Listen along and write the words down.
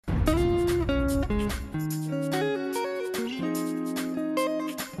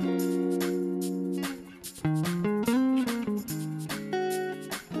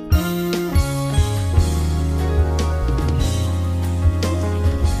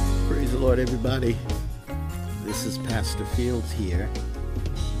Lord, everybody. This is Pastor Fields here.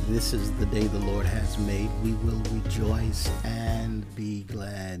 This is the day the Lord has made. We will rejoice and be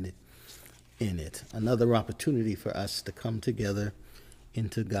glad in it. Another opportunity for us to come together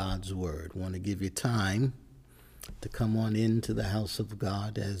into God's Word. I want to give you time to come on into the house of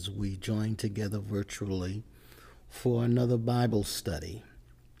God as we join together virtually for another Bible study.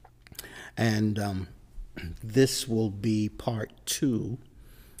 And this will be part 2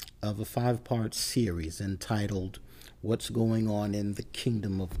 of a 5-part series entitled What's Going On in the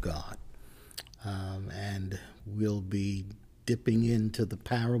Kingdom of God. And we'll be dipping into the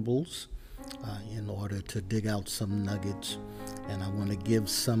parables in order to dig out some nuggets. And I want to give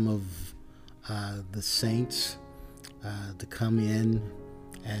some of the saints to come in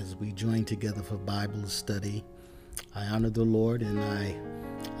as we join together for Bible study. I honor the Lord, and I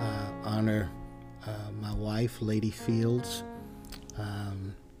honor my wife, Lady Fields.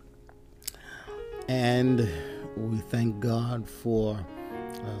 And we thank God for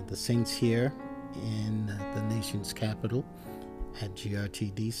the saints here in the nation's capital at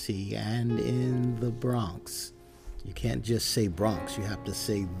GRTDC and in the Bronx. You can't just say Bronx, you have to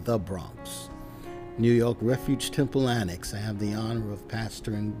say the Bronx. New York Refuge Temple Annex. I have the honor of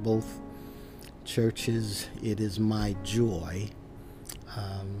pastoring both churches. It is my joy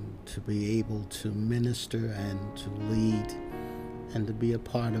to be able to minister and to lead and to be a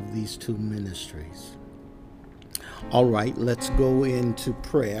part of these two ministries. All right, let's go into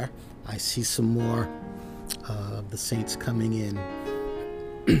prayer. I see some more of the saints coming in.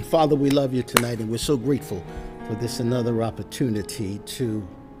 Father, we love you tonight, and we're so grateful for this another opportunity to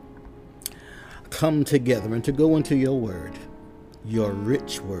come together and to go into your word, your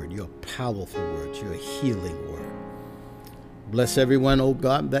rich word, your powerful word, your healing word. Bless everyone, oh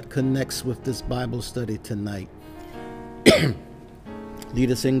God, that connects with this Bible study tonight. Lead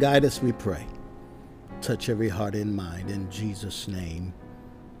us and guide us, we pray. Touch every heart and mind. In Jesus' name,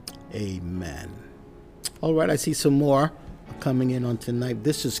 amen. All right, I see some more coming in on tonight.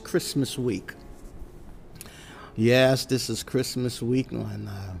 This is Christmas week. Yes, this is Christmas week.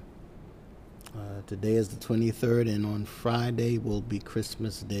 Today is the 23rd, and on Friday will be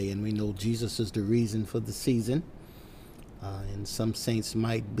Christmas Day. And we know Jesus is the reason for the season. And some saints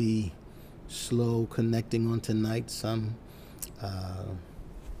might be slow connecting on tonight. Some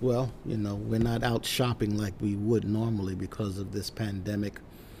well, you know, we're not out shopping like we would normally because of this pandemic.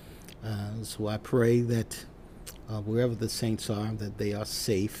 So I pray that wherever the saints are, that they are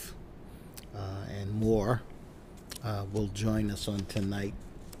safe, and more will join us on tonight.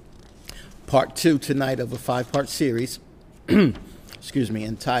 Part 2 tonight of a 5-part series,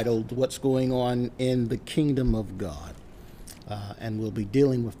 entitled What's Going On in the Kingdom of God. And we'll be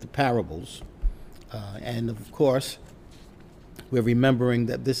dealing with the parables. And of course, we're remembering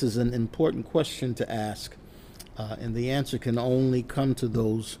that this is an important question to ask, and the answer can only come to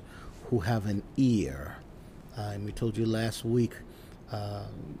those who have an ear. And we told you last week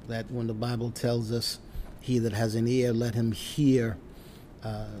that when the Bible tells us, he that has an ear, let him hear,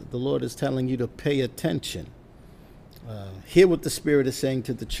 the Lord is telling you to pay attention. Hear what the Spirit is saying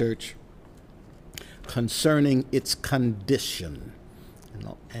to the church concerning its condition.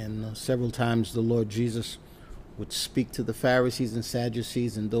 And several times the Lord Jesus would speak to the Pharisees and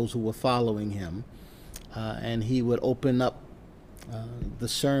Sadducees and those who were following him, and he would open up the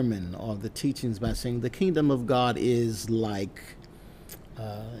sermon or the teachings by saying the kingdom of God is like,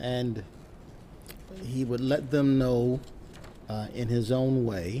 and he would let them know in his own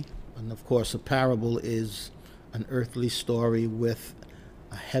way. And of course, a parable is an earthly story with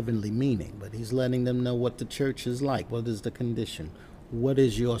a heavenly meaning, but he's letting them know what the church is like. What is the condition? What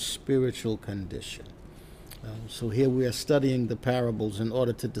is your spiritual condition? So here we are studying the parables in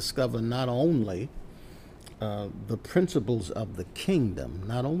order to discover not only the principles of the kingdom,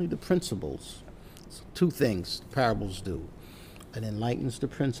 not only the principles. So 2 things parables do. It enlightens the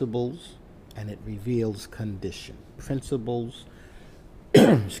principles and it reveals condition. Principles,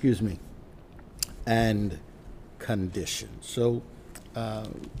 and condition. So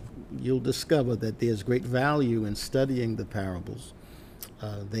you'll discover that there's great value in studying the parables.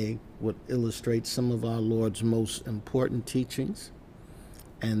 They would illustrate some of our Lord's most important teachings,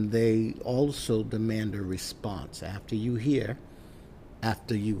 and they also demand a response. After you've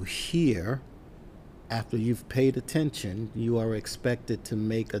paid attention, you are expected to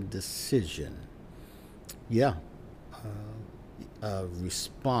make a decision. A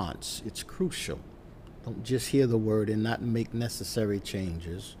response. It's crucial. Don't just hear the word and not make necessary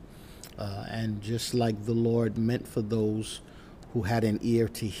changes. And just like the Lord meant for those who had an ear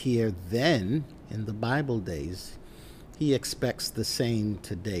to hear then in the Bible days, he expects the same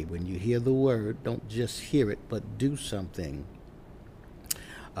today. When you hear the word, don't just hear it, but do something.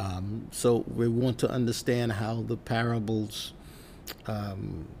 So we want to understand how the parables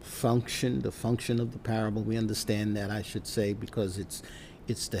function, the function of the parable. We understand that, I should say, because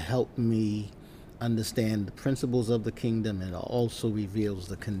it's to help me understand the principles of the kingdom, and it also reveals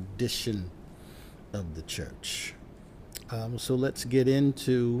the condition of the church. So let's get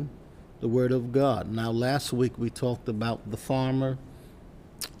into the Word of God. Now, last week we talked about the farmer,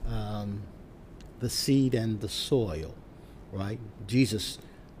 the seed, and the soil, right? Jesus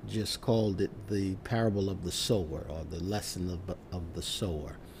just called it the parable of the sower, or the lesson of the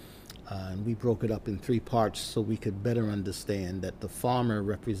sower. And we broke it up in three parts so we could better understand that the farmer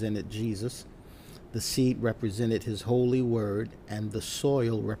represented Jesus, the seed represented his holy word, and the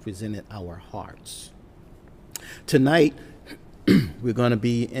soil represented our hearts. Tonight, we're going to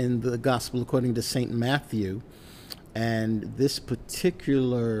be in the Gospel according to St. Matthew, and this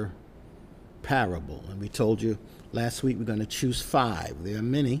particular parable, and we told you last week we're going to choose 5. There are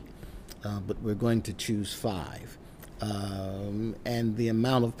many, but we're going to choose 5. And the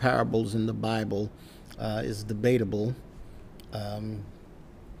amount of parables in the Bible is debatable,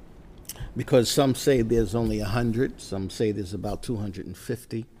 because some say there's only 100, some say there's about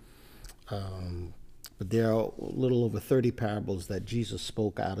 250. But there are a little over 30 parables that Jesus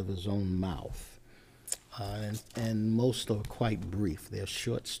spoke out of his own mouth. And most are quite brief. They're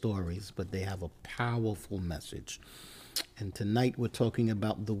short stories, but they have a powerful message. And tonight we're talking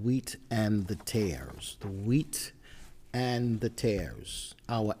about the wheat and the tares. The wheat and the tares.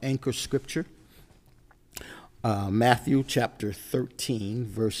 Our anchor scripture, Matthew chapter 13,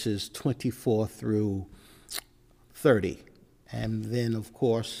 verses 24 through 30. And then, of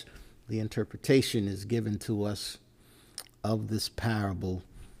course, the interpretation is given to us of this parable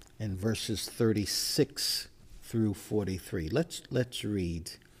in verses 36 through 43. Let's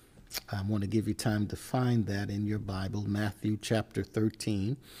read. I want to give you time to find that in your Bible, Matthew chapter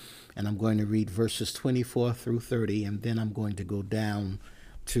 13, and I'm going to read verses 24 through 30, and then I'm going to go down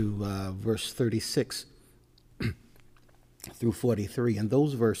to verse 36 through 43. And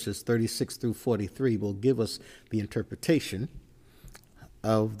those verses, 36 through 43, will give us the interpretation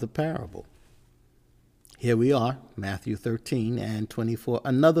of the parable. Here we are, Matthew 13 and 24.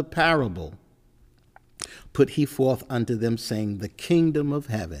 Another parable put he forth unto them, saying, the kingdom of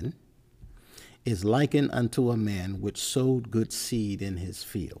heaven is likened unto a man which sowed good seed in his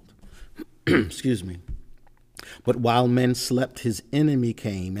field. Excuse me. But while men slept, his enemy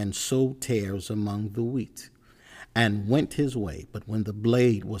came and sowed tares among the wheat, and went his way. But when the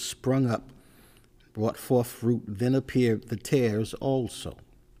blade was sprung up, brought forth fruit, then appeared the tares also.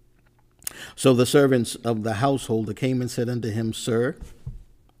 So the servants of the householder came and said unto him, Sir,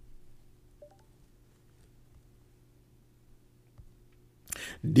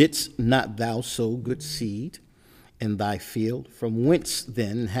 didst not thou sow good seed in thy field? From whence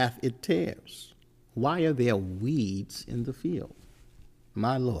then hath it tares? Why are there weeds in the field?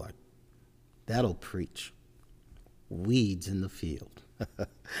 My Lord, that'll preach. Weeds in the field.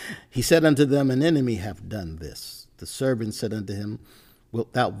 He said unto them, an enemy hath done this. The servant said unto him,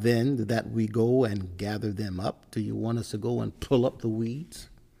 wilt thou then that we go and gather them up? Do you want us to go and pull up the weeds?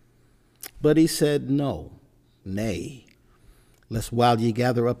 But he said, no, nay, lest while ye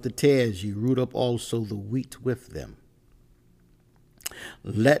gather up the tares, ye root up also the wheat with them.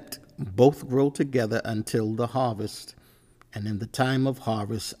 Let both grow together until the harvest, and in the time of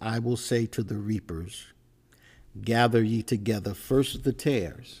harvest I will say to the reapers, gather ye together first the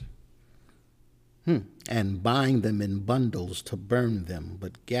tares, and bind them in bundles to burn them,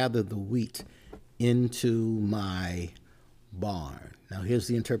 but gather the wheat into my barn. Now here's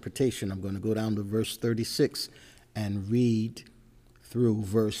the interpretation. I'm going to go down to verse 36 and read through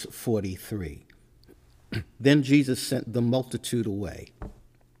verse 43. Then Jesus sent the multitude away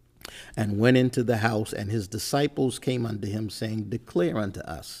and went into the house, and his disciples came unto him, saying, declare unto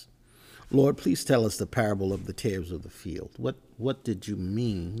us, Lord, please tell us the parable of the tares of the field. What did you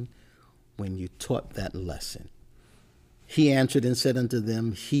mean when you taught that lesson? He answered and said unto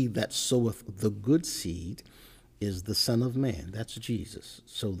them, he that soweth the good seed is the Son of Man. That's Jesus.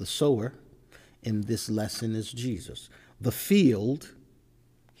 So the sower in this lesson is Jesus. The field,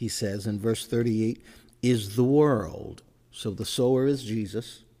 he says in verse 38, is the world. So the sower is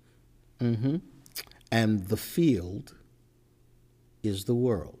Jesus. And the field is the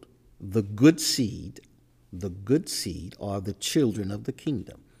world. The good seed are the children of the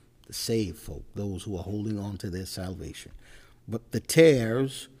kingdom, the saved folk, those who are holding on to their salvation. But the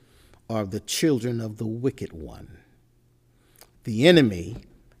tares are the children of the wicked one. The enemy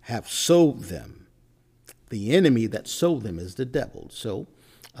have sowed them. The enemy that sowed them is the devil. So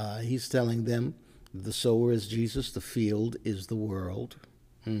he's telling them the sower is Jesus, the field is the world,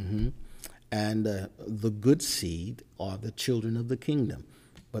 and the good seed are the children of the kingdom.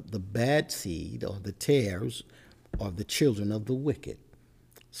 But the bad seed, or the tares, are the children of the wicked.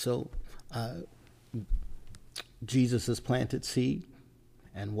 So Jesus has planted seed,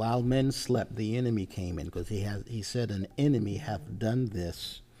 and while men slept, the enemy came in, because he said, an enemy hath done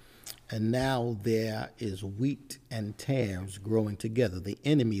this. And now there is wheat and tares growing together. The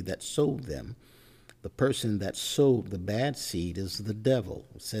enemy that sowed them, the person that sowed the bad seed, is the devil.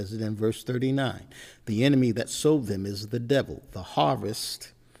 It says it in verse 39. The enemy that sowed them is the devil. The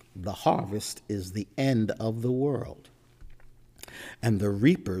harvest is the end of the world. And the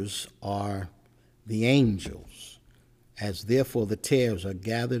reapers are the angels. As therefore the tares are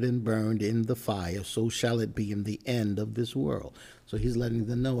gathered and burned in the fire, so shall it be in the end of this world. So he's letting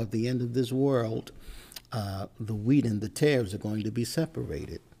them know at the end of this world, the wheat and the tares are going to be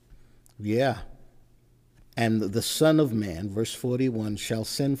separated. Yeah. And the Son of Man, verse 41, shall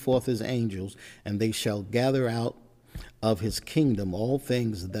send forth his angels, and they shall gather out of his kingdom all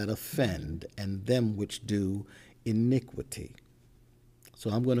things that offend, and them which do iniquity. So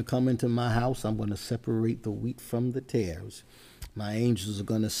I'm going to come into my house. I'm going to separate the wheat from the tares. My angels are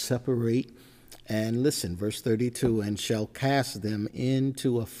going to separate. And listen, verse 32, and shall cast them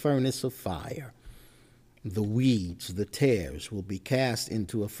into a furnace of fire. The weeds, the tares, will be cast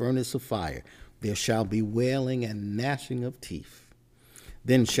into a furnace of fire. There shall be wailing and gnashing of teeth.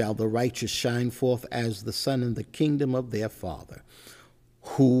 Then shall the righteous shine forth as the sun in the kingdom of their Father.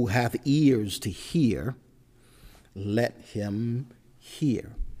 Who hath ears to hear, let him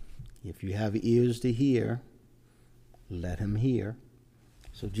hear. If you have ears to hear, let him hear.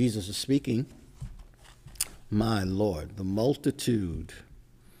 So Jesus is speaking. My Lord, the multitude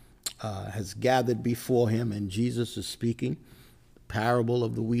has gathered before him, and Jesus is speaking. The parable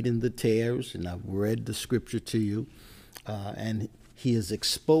of the wheat and the tares, and I've read the scripture to you, and he is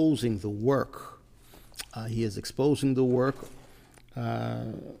exposing the work. He is exposing the work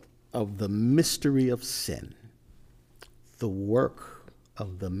of the mystery of sin. The work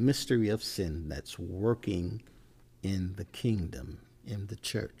of the mystery of sin that's working in the kingdom, in the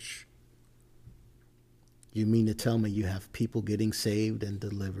church. You mean to tell me you have people getting saved and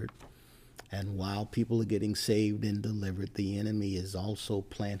delivered, and while people are getting saved and delivered, the enemy is also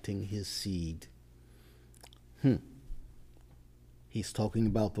planting his seed? He's talking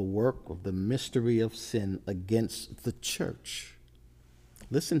about the work of the mystery of sin against the church.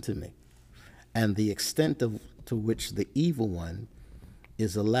 Listen to me. And the extent to which the evil one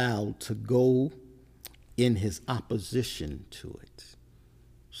is allowed to go in his opposition to it.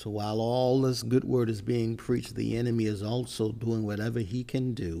 So while all this good word is being preached, the enemy is also doing whatever he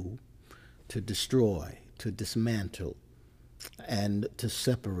can do to destroy, to dismantle, and to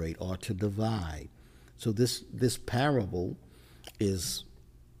separate or to divide. So this parable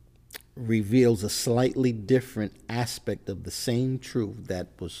reveals a slightly different aspect of the same truth that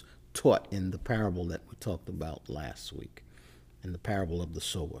was taught in the parable that we talked about last week, in the parable of the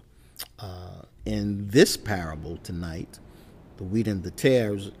sower. In this parable tonight, the wheat and the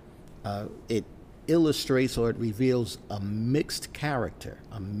tares, it illustrates, or it reveals, a mixed character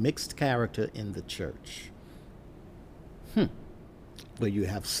in the church. Where you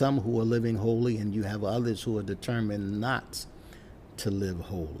have some who are living holy and you have others who are determined not to live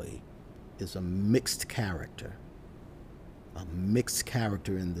holy. Is a mixed character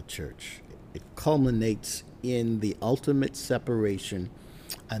in the church. It culminates in the ultimate separation.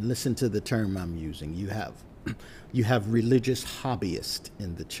 And listen to the term I'm using. You have religious hobbyists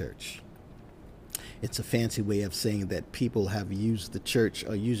in the church. It's a fancy way of saying that people have used the church,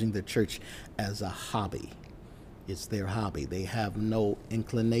 or using the church as a hobby. It's their hobby. They have no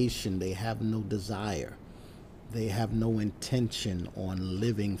inclination. They have no desire. They have no intention on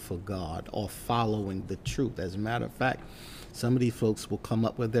living for God or following the truth. As a matter of fact, some of these folks will come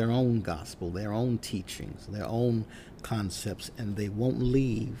up with their own gospel, their own teachings, their own concepts, and they won't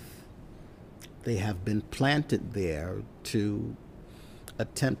leave. They have been planted there to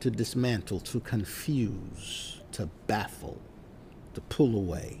attempt to dismantle, to confuse, to baffle, to pull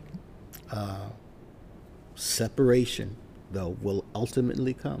away. Separation, though, will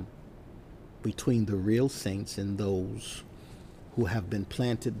ultimately come between the real saints and those who have been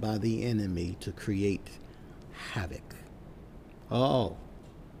planted by the enemy to create havoc. Oh,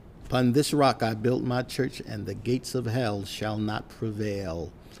 upon this rock I built my church, and the gates of hell shall not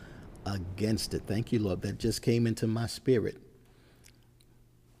prevail against it. Thank you, Lord. That just came into my spirit.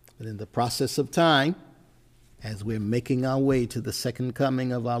 But in the process of time, as we're making our way to the second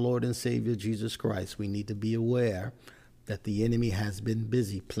coming of our Lord and Savior Jesus Christ, we need to be aware that the enemy has been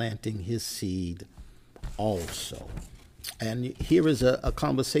busy planting his seed also. And here is a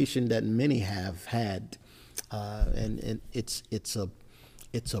conversation that many have had, and it's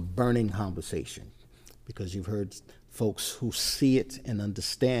a burning conversation, because you've heard folks who see it and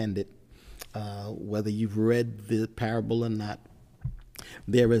understand it, whether you've read the parable or not.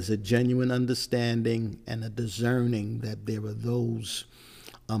 There is a genuine understanding and a discerning that there are those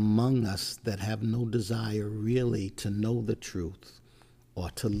among us that have no desire really to know the truth or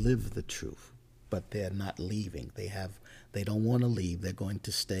to live the truth, but they're not leaving. They don't want to leave. They're going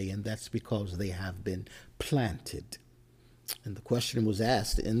to stay, and that's because they have been planted. And the question was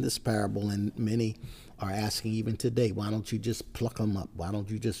asked in this parable, and many are asking even today, why don't you just pluck them up? Why don't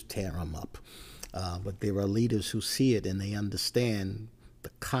you just tear them up? But there are leaders who see it and they understand the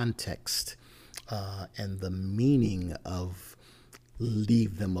context and the meaning of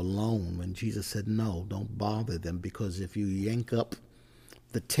leave them alone. When Jesus said, no, don't bother them, because if you yank up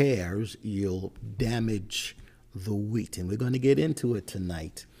the tares, you'll damage the wheat. And we're going to get into it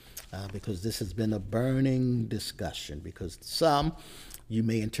tonight, because this has been a burning discussion, because some, you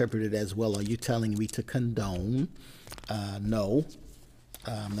may interpret it as, well, are you telling me to condone? No,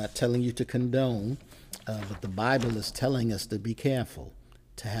 I'm not telling you to condone, but the Bible is telling us to be careful,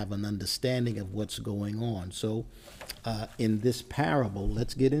 to have an understanding of what's going on. So in this parable,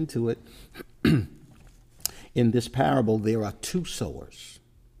 let's get into it. In this parable, there are two sowers.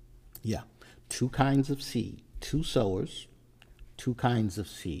 Yeah, two kinds of seed, two sowers, two kinds of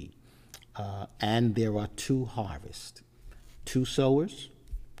seed. And there are two harvests, two sowers,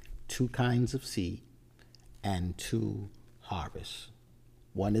 two kinds of seed, and two harvests.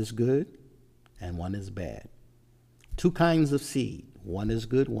 One is good and one is bad. Two kinds of seed. One is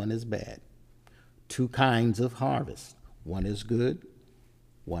good, one is bad. Two kinds of harvest. One is good,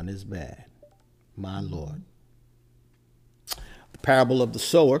 one is bad. My Lord. The parable of the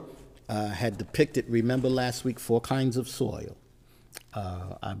sower had depicted, remember last week, 4 kinds of soil.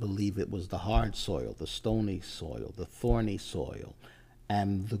 I believe it was the hard soil, the stony soil, the thorny soil,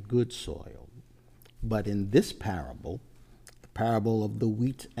 and the good soil. But in this parable, the parable of the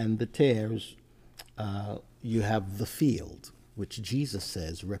wheat and the tares, you have the field, which Jesus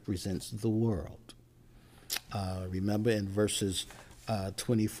says represents the world. Remember in verses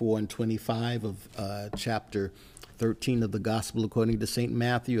 24 and 25 of chapter 13 of the Gospel according to St.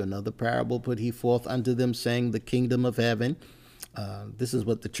 Matthew, another parable put he forth unto them, saying, the kingdom of heaven. This is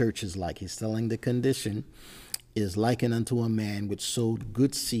what the church is like. He's telling the condition is likened unto a man which sowed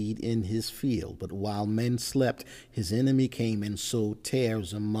good seed in his field. But while men slept, his enemy came and sowed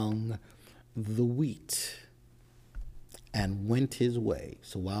tares among the wheat and went his way.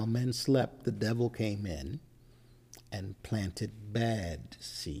 So while men slept, the devil came in and planted bad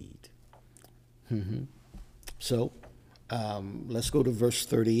seed. So let's go to verse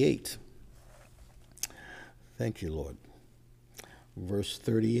 38. Thank you, Lord. Verse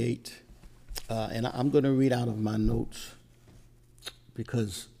 38. And I'm going to read out of my notes,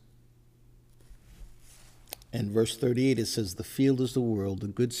 because in verse 38 it says, the field is the world, the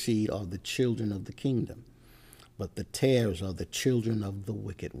good seed are the children of the kingdom, but the tares are the children of the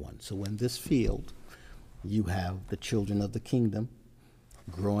wicked one. So in this field, you have the children of the kingdom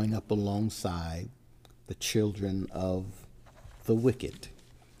growing up alongside the children of the wicked.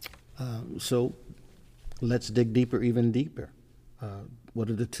 So let's dig deeper, even deeper. What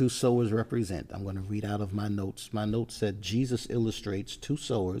do the two sowers represent? I'm going to read out of my notes. My notes said Jesus illustrates two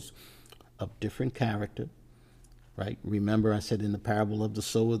sowers of different character, right? Remember I said in the parable of the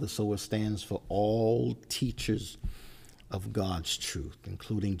sower stands for all teachers of God's truth,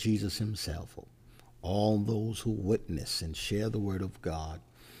 including Jesus himself, all those who witness and share the word of God.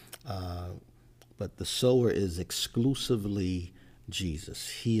 But the sower is exclusively Jesus.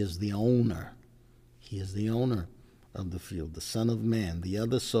 He is the owner. He is the owner of the field, the Son of Man. The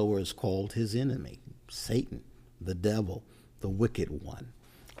other sower is called his enemy, Satan, the devil, the wicked one,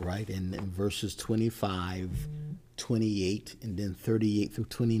 right? And in verses 25, 28, and then 38 through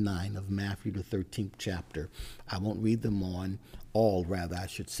 29 of Matthew, the 13th chapter. I won't read them all, I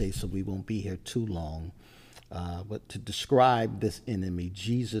should say, so we won't be here too long. But to describe this enemy,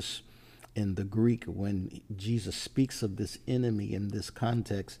 Jesus, in the Greek, when Jesus speaks of this enemy in this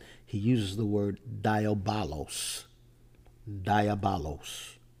context, he uses the word diabolos.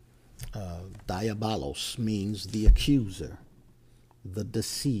 Diabolos. Diabolos means the accuser, the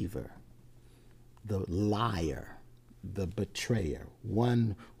deceiver, the liar, the betrayer,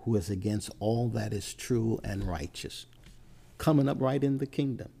 one who is against all that is true and righteous, coming up right in the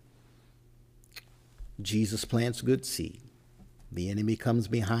kingdom. Jesus plants good seed. The enemy comes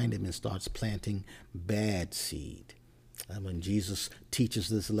behind him and starts planting bad seed. And when Jesus teaches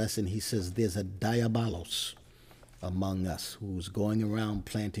this lesson, he says there's a diabolos among us who's going around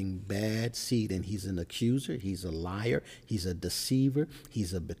planting bad seed, and he's an accuser, he's a liar, he's a deceiver,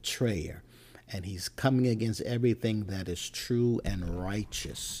 he's a betrayer, and he's coming against everything that is true and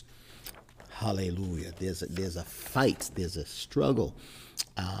righteous. Hallelujah. There's a fight, there's a struggle,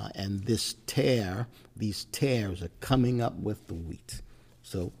 and these tares are coming up with the wheat.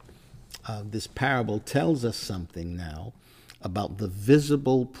 So this parable tells us something now about the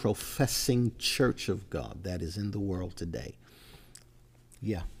visible professing church of God that is in the world today.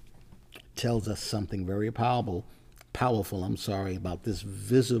 Yeah, tells us something very powerful, about this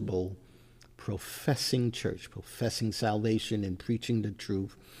visible professing church, professing salvation and preaching the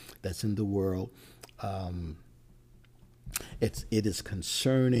truth that's in the world. It is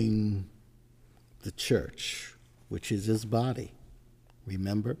concerning the church, which is his body.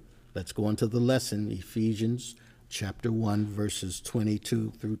 Remember, let's go into the lesson, Ephesians chapter 1, verses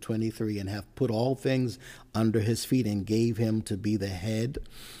 22 through 23, and have put all things under his feet and gave him to be the head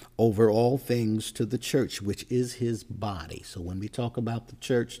over all things to the church, which is his body. So when we talk about the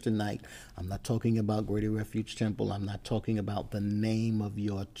church tonight, I'm not talking about Greater Refuge Temple. I'm not talking about the name of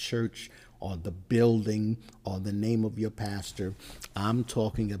your church or the building or the name of your pastor. I'm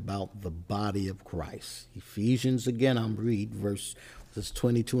talking about the body of Christ. Ephesians, again, I'm read verses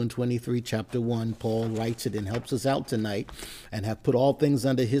 22 and 23, chapter 1. Paul writes it and helps us out tonight. And have put all things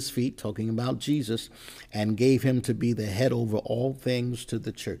under his feet, talking about Jesus, and gave him to be the head over all things to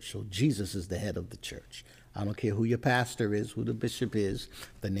the church. So Jesus is the head of the church. I don't care who your pastor is, who the bishop is,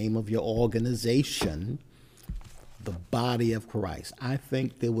 the name of your organization, the body of Christ. I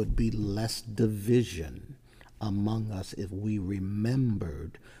think there would be less division among us if we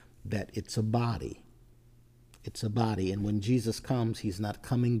remembered that it's a body. It's a body, and when Jesus comes, he's not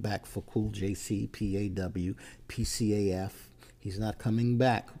coming back for Cool JC, PAW, PCAF. He's not coming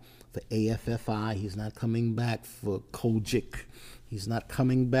back for AFFI. He's not coming back for Kojic. He's not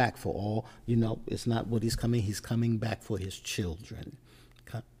coming back for all, it's not what he's coming. He's coming back for his children,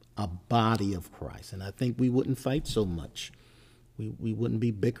 a body of Christ. And I think we wouldn't fight so much. We wouldn't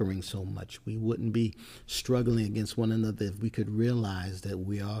be bickering so much. We wouldn't be struggling against one another if we could realize that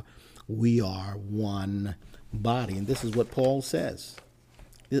we are one body. And this is what Paul says.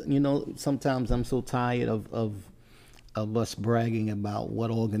 Sometimes I'm so tired of us bragging about what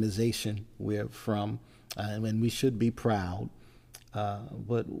organization we're from, and we should be proud,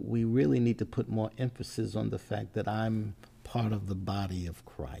 but we really need to put more emphasis on the fact that I'm part of the body of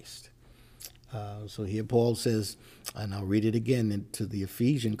Christ. So here Paul says, and I'll read it again to the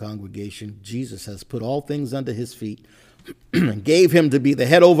Ephesian congregation, Jesus has put all things under his feet and gave him to be the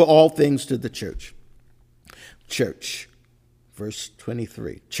head over all things to the church. Church, verse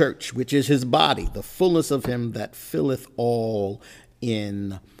 23, church, which is his body, the fullness of him that filleth all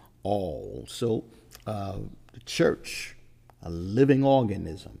in all. So the church, a living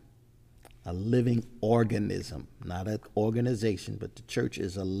organism, not an organization, but the church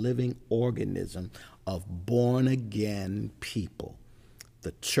is a living organism of born-again people.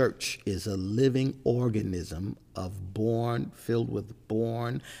 The church is a living organism of filled with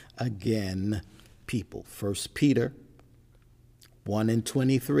born-again people. 1 Peter 1 and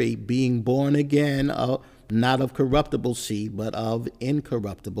 23, being born again, not of corruptible seed, but of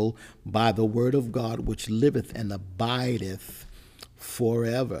incorruptible, by the word of God, which liveth and abideth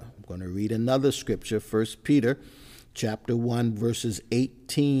forever. I'm going to read another scripture, 1 Peter chapter 1, verses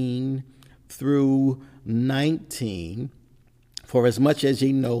 18 through 19. For as much as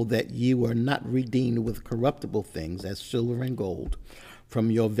ye know that ye were not redeemed with corruptible things, as silver and gold, from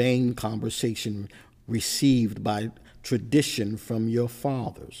your vain conversation received by tradition from your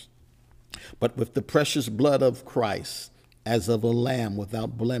fathers, but with the precious blood of Christ, as of a lamb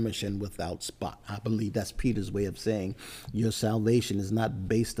without blemish and without spot. I believe that's Peter's way of saying your salvation is not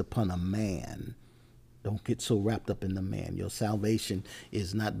based upon a man. Don't get so wrapped up in the man. Your salvation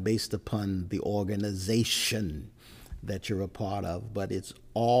is not based upon the organization that you're a part of, but it's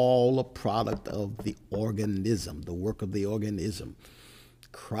all a product of the organism, the work of the organism.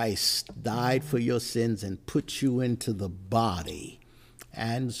 Christ died for your sins and put you into the body.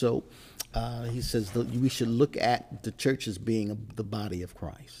 And so he says that we should look at the church as being the body of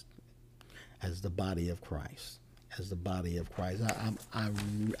Christ, as the body of Christ, as the body of Christ. I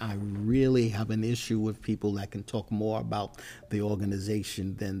really have an issue with people that can talk more about the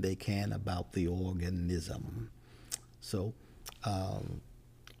organization than they can about the organism. So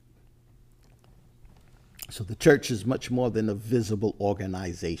the church is much more than a visible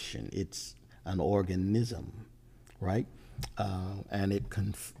organization. It's an organism, right? And it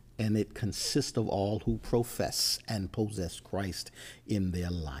consists of all who profess and possess Christ in their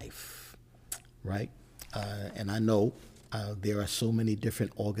life, right? And I know there are so many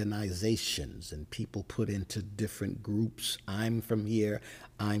different organizations and people put into different groups. I'm from here,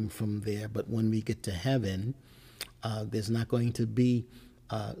 I'm from there. But when we get to heaven, there's not going to be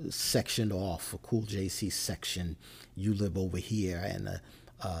sectioned off, a Cool JC section, you live over here, and a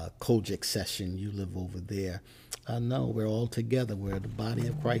Kojic section, you live over there. No, we're all together. We're the body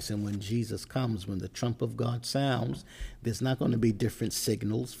of Christ. And when Jesus comes, when the trump of God sounds, there's not going to be different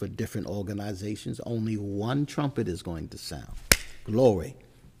signals for different organizations. Only one trumpet is going to sound. Glory.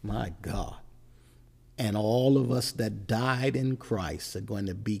 My God. And all of us that died in Christ are going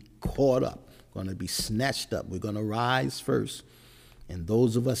to be caught up, going to be snatched up. We're going to rise first. And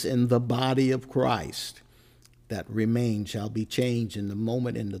those of us in the body of Christ that remain shall be changed in the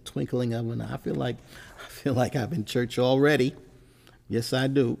moment, in the twinkling of an eye. I feel like I'm in church already. Yes, I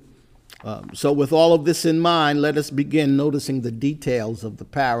do. So with all of this in mind, let us begin noticing the details of the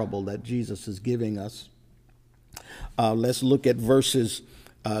parable that Jesus is giving us. Let's look at verses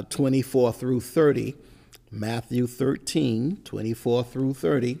 24 through 30, Matthew 13, 24 through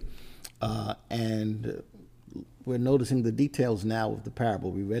 30, and we're noticing the details now of the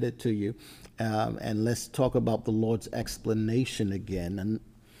parable. We read it to you. And let's talk about the Lord's explanation again. And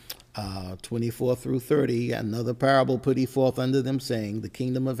 24 through 30, another parable put he forth unto them, saying, the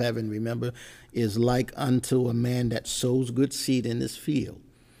kingdom of heaven, remember, is like unto a man that sows good seed in his field.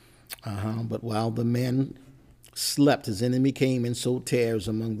 But while the man slept, his enemy came and sowed tares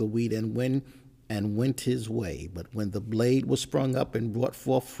among the wheat and went his way. But when the blade was sprung up and brought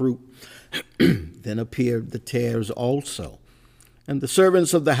forth fruit, then appeared the tares also. And the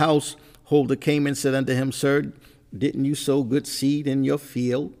servants of the householder came and said unto him, Sir, didn't you sow good seed in your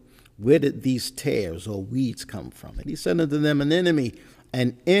field? Where did these tares or weeds come from? And he said unto them, an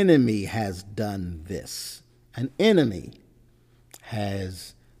enemy has done this. An enemy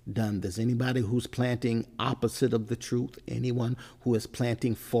has done this. Anybody who's planting opposite of the truth, anyone who is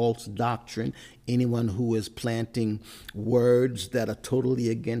planting false doctrine, anyone who is planting words that are totally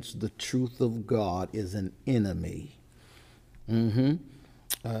against the truth of God is an enemy.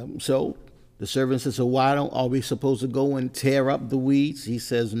 So the servant says, so why are we supposed to go and tear up the weeds? He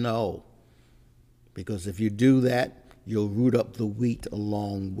says, no, because if you do that, you'll root up the wheat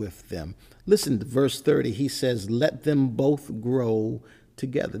along with them. Listen to verse 30. He says, let them both grow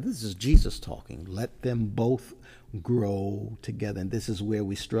together. This is Jesus talking. Let them both grow together. And this is where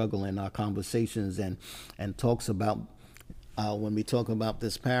we struggle in our conversations and talks about when we talk about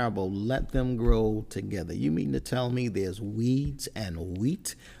this parable, let them grow together. You mean to tell me there's weeds and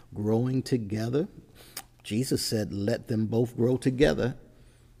wheat growing together? Jesus said, let them both grow together.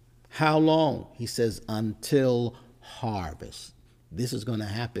 How long? He says, until harvest. This is going to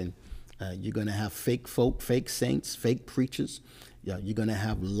happen. You're going to have fake folk, fake saints, fake preachers. You're going to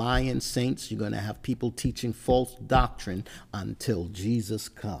have lying saints. You're going to have people teaching false doctrine until Jesus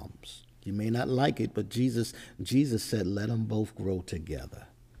comes. You may not like it, but Jesus said, let them both grow together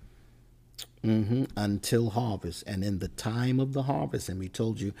until harvest. And in the time of the harvest, and we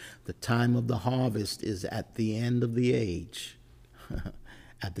told you the time of the harvest is at the end of the age.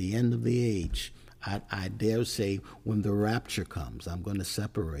 At the end of the age, I dare say when the rapture comes, I'm going to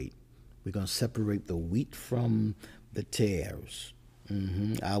separate. We're going to separate the wheat from the tares.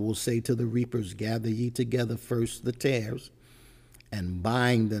 I will say to the reapers, gather ye together first the tares, and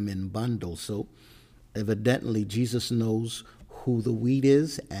bind them in bundles. So evidently Jesus knows who the wheat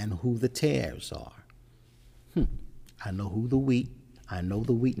is and who the tares are. I know who the wheat, I know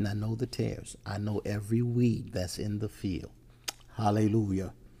the wheat, and I know the tares. I know every weed that's in the field.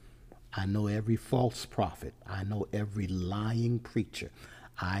 Hallelujah. I know every false prophet. I know every lying preacher.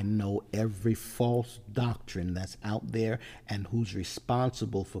 I know every false doctrine that's out there and who's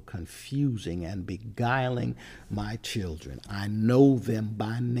responsible for confusing and beguiling my children. I know them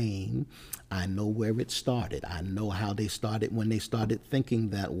by name. I know where it started. I know how they started when they started thinking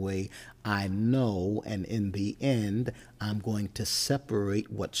that way. I know, and in the end, I'm going to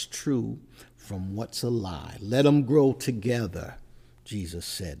separate what's true from what's a lie. Let them grow together, Jesus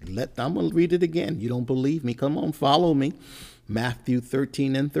said. I'm going to read it again. You don't believe me? Come on, follow me. Matthew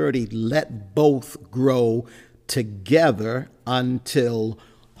 13 and 30, let both grow together until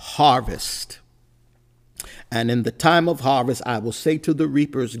harvest. And in the time of harvest, I will say to the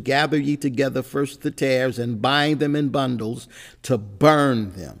reapers, gather ye together first the tares and bind them in bundles to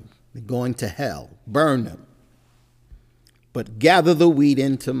burn them. They're going to hell. Burn them. But gather the wheat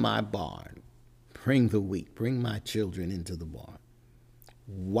into my barn. Bring the wheat. Bring my children into the barn.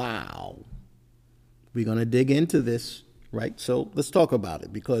 Wow. We're going to dig into this, right? So let's talk about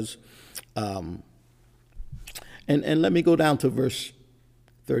it because, and let me go down to verse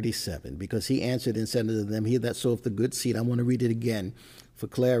 37, because he answered and said unto them, he that soweth the good seed, I want to read it again for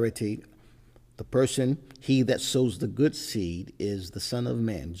clarity. The person, he that sows the good seed, is the Son of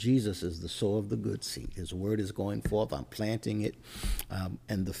Man. Jesus is the sower of the good seed. His word is going forth. I'm planting it.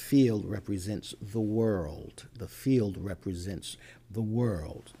 And the field represents the world. The field represents the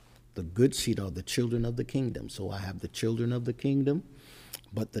world. The good seed are the children of the kingdom. So I have the children of the kingdom,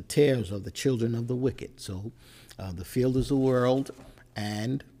 but the tares are the children of the wicked. So the field is the world,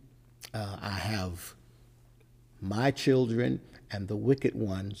 and I have my children and the wicked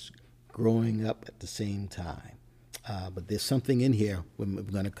ones growing up at the same time. But there's something in here, we're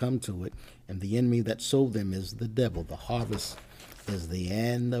going to come to it, and the enemy that sowed them is the devil. The harvest is the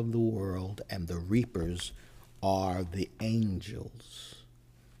end of the world, and the reapers are the angels.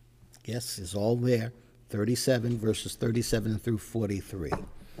 Yes, it's all there, 37, verses 37 through 43.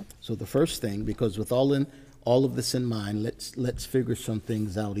 So the first thing, because with all of this in mind, let's figure some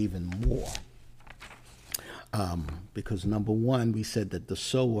things out even more. Because number one, we said that the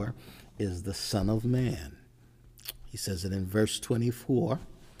sower is the Son of Man. He says it in verse 24,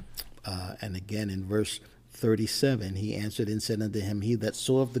 and again in verse 37. He answered and said unto him, he that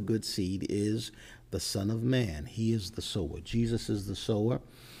soweth the good seed is the Son of Man. He is the sower. Jesus is the sower,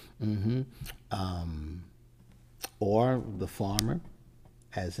 or the farmer,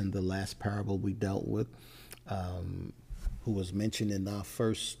 as in the last parable we dealt with, who was mentioned in our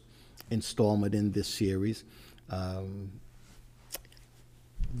first installment in this series.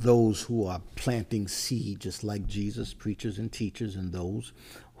 Those who are planting seed, just like Jesus, preachers and teachers, and those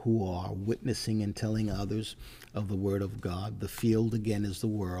who are witnessing and telling others of the word of God. The field, again, is the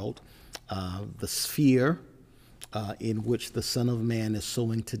world. The sphere in which the Son of Man is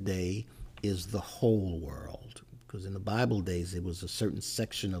sowing today is the whole world. Because in the Bible days, it was a certain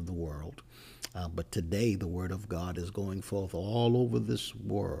section of the world. But today, the word of God is going forth all over this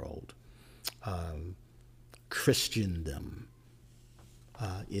world. Christendom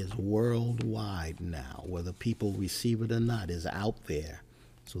is worldwide now. Whether people receive it or not is out there.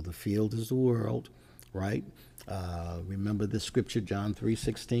 So the field is the world, right? Remember the scripture, John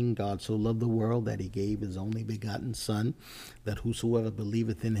 3:16, God so loved the world that he gave his only begotten Son, that whosoever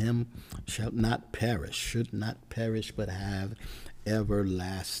believeth in him shall not perish, should not perish, but have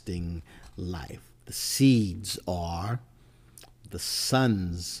everlasting life. The seeds are the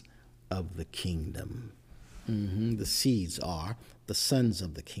sons of the kingdom. The seeds are the sons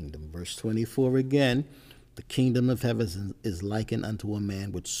of the kingdom. Verse 24 again, the kingdom of heaven is likened unto a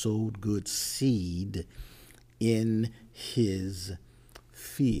man which sowed good seed in his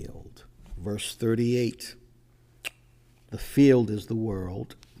field. Verse 38, the field is the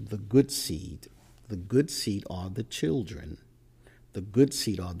world, the good seed. The good seed are the children. The good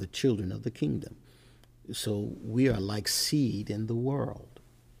seed are the children of the kingdom. So we are like seed in the world.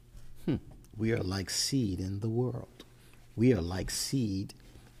 We are like seed in the world. We are like seed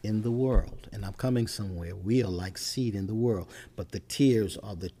in the world. And I'm coming somewhere. We are like seed in the world. But the tares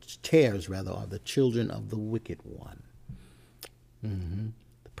are the children of the wicked one. The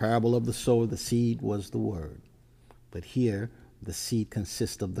parable of the sower, the seed was the word. But here, the seed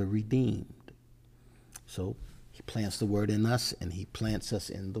consists of the redeemed. So he plants the word in us, and he plants us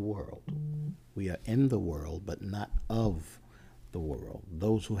in the world. We are in the world, but not of the world.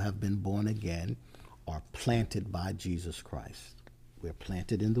 Those who have been born again are planted by Jesus Christ. We're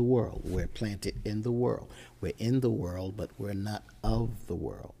planted in the world. We're planted in the world. We're in the world, but we're not of the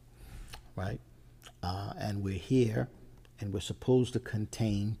world, right? And we're here, and we're supposed to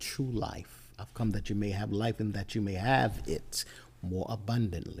contain true life. I've come that you may have life, and that you may have it more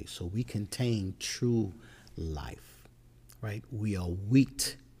abundantly. So we contain true life, right? We are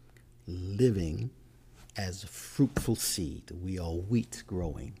wheat living as fruitful seed. We are wheat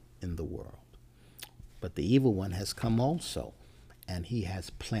growing in the world. But the evil one has come also, and he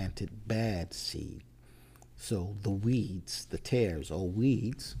has planted bad seed. So the weeds, the tares or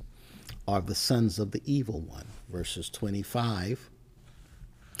weeds, are the sons of the evil one. Verses 25,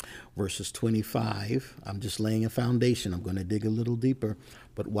 I'm just laying a foundation. I'm going to dig a little deeper.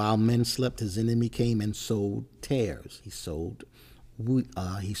 But while men slept, his enemy came and sowed tares. He sowed weeds.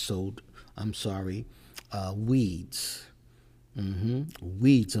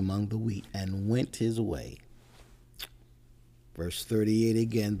 Weeds among the wheat, and went his way. Verse 38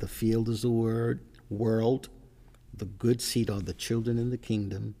 again, the field is the world. The good seed are the children in the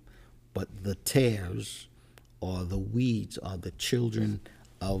kingdom, but the tares or the weeds are the children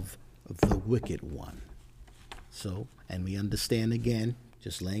of the wicked one. So, and we understand again,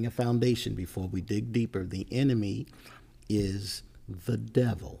 Just laying a foundation before we dig deeper. The enemy is the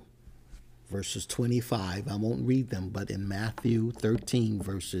devil. Verses 25, I won't read them, but in Matthew 13,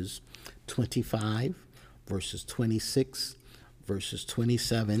 verses 25, verses 26, verses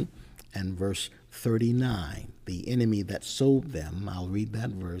 27, and verse 39, the enemy that sowed them, I'll read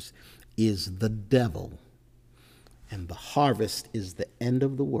that verse, is the devil. And the harvest is the end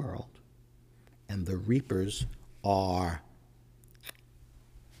of the world, and the reapers are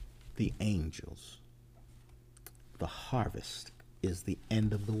the angels. The harvest is the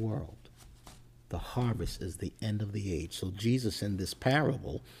end of the world. The harvest is the end of the age. So Jesus in this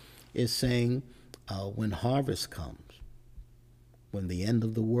parable is saying when harvest comes, when the end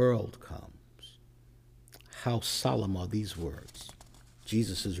of the world comes, how solemn are these words?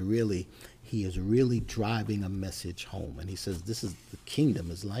 Jesus is really driving a message home. And he says, the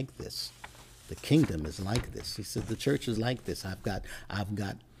kingdom is like this. The kingdom is like this. He said, the church is like this. I've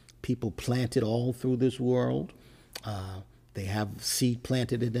got people planted all through this world. They have seed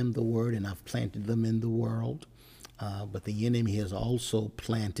planted in them, the word, and I've planted them in the world. But the enemy has also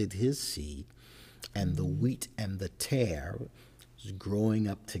planted his seed, and the wheat and the tare is growing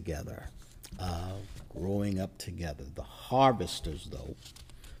up together. The harvesters, though,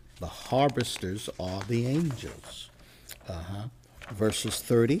 the harvesters are the angels. Verses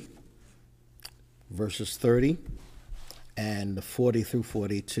 30 and 40 through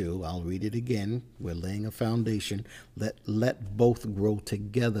 42. I'll read it again. We're laying a foundation. Let both grow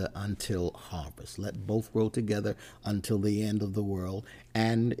together until harvest. Let both grow together until the end of the world.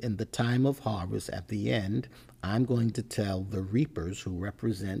 And in the time of harvest, at the end, I'm going to tell the reapers, who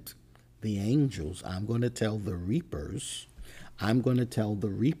represent the angels, I'm going to tell the reapers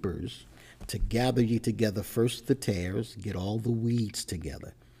to gather ye together first the tares, get all the weeds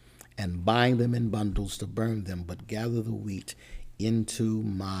together, and bind them in bundles to burn them, but gather the wheat into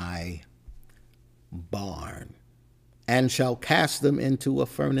my barn, and shall cast them into a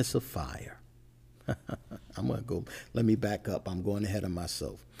furnace of fire. Let me back up. I'm going ahead of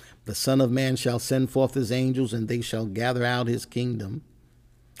myself. The Son of Man shall send forth his angels, and they shall gather out of his kingdom,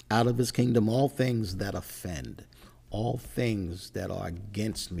 all things that offend, all things that are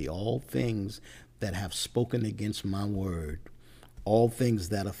against me, all things that have spoken against my word, all things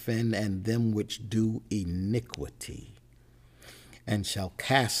that offend, and them which do iniquity, and shall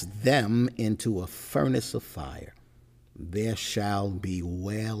cast them into a furnace of fire. There shall be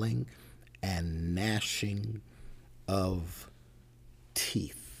wailing and gnashing of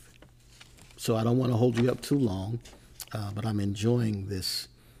teeth. So I don't want to hold you up too long, but I'm enjoying this.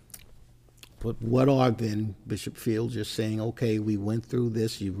 But what are then, Bishop Fields, you're saying, okay, we went through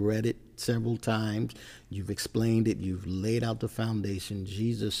this, you've read it several times, you've explained it, you've laid out the foundation.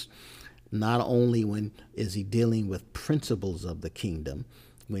 Jesus, not only when is he dealing with principles of the kingdom,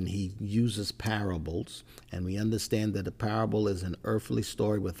 when he uses parables, and we understand that a parable is an earthly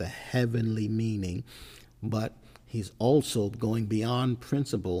story with a heavenly meaning, but he's also going beyond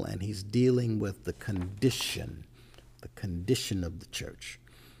principle, and he's dealing with the condition of the church.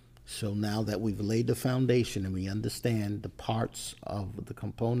 So now that we've laid the foundation and we understand the parts of the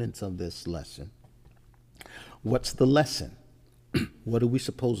components of this lesson, what's the lesson? What are we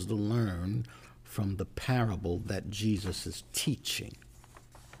supposed to learn from the parable that Jesus is teaching?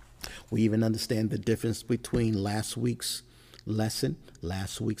 We even understand the difference between last week's lesson,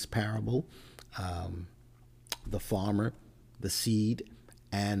 last week's parable, the farmer, the seed,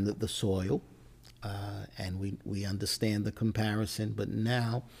 and the soil. And we understand the comparison, but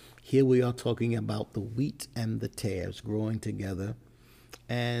now here we are talking about the wheat and the tares growing together,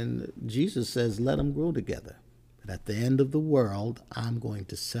 and Jesus says, let them grow together. But at the end of the world, I'm going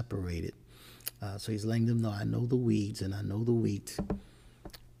to separate it. So he's letting them know, I know the weeds and I know the wheat,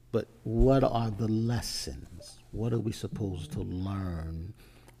 but what are the lessons? What are we supposed to learn?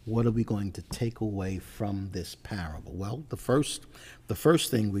 What are we going to take away from this parable? Well, the first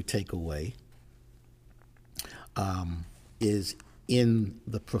thing we take away is in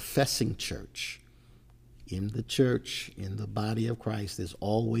the professing church, in the body of Christ, there's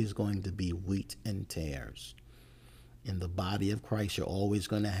always going to be wheat and tares. In the body of Christ, you're always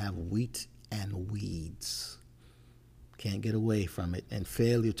going to have wheat and weeds. Can't get away from it. And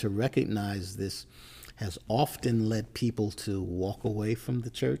failure to recognize this has often led people to walk away from the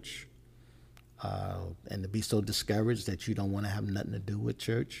church and to be so discouraged that you don't want to have nothing to do with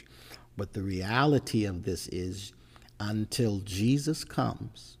church. But the reality of this is, until Jesus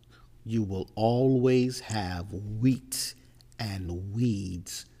comes, you will always have wheat and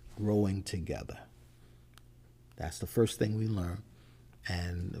weeds growing together. That's the first thing we learn.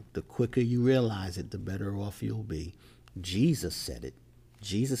 And the quicker you realize it, the better off you'll be. Jesus said it.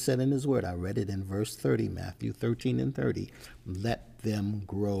 Jesus said in his word, I read it in verse 30, Matthew 13 and 30, let them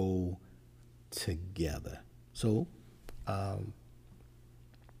grow together. So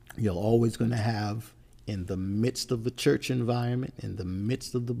you're always going to have, in the midst of the church environment, in the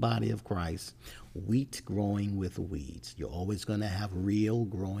midst of the body of Christ, wheat growing with weeds. You're always going to have real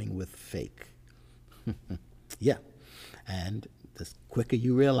growing with fake. Yeah. And the quicker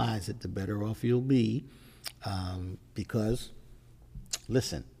you realize it, the better off you'll be. Because,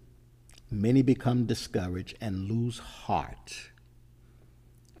 listen, many become discouraged and lose heart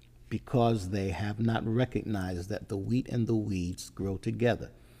because they have not recognized that the wheat and the weeds grow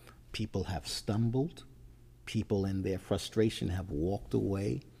together. People have stumbled. People in their frustration have walked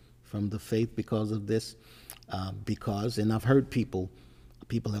away from the faith because of this. And I've heard people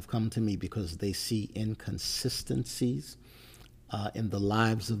have come to me because they see inconsistencies in the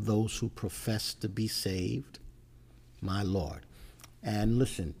lives of those who profess to be saved. My Lord. And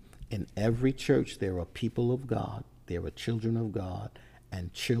listen, in every church there are people of God, there are children of God,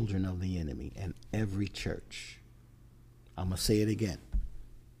 and children of the enemy in every church. I'm going to say it again.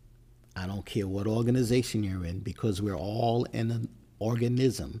 I don't care what organization you're in, because we're all in an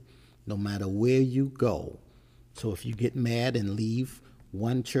organism, no matter where you go. So if you get mad and leave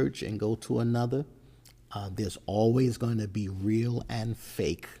one church and go to another, there's always going to be real and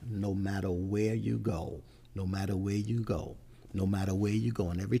fake, no matter where you go, no matter where you go, no matter where you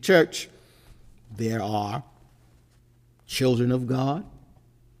go. In every church, there are children of God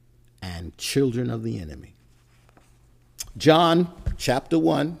and children of the enemy. John chapter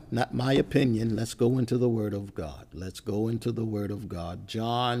 1, not my opinion. Let's go into the Word of God. Let's go into the Word of God.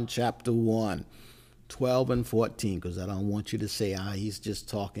 John chapter 1, 12 and 14, because I don't want you to say, he's just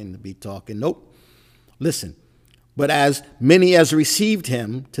talking to be talking. Nope. Listen. But as many as received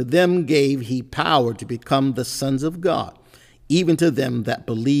him, to them gave he power to become the sons of God, even to them that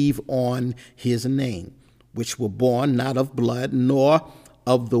believe on his name, which were born not of blood, nor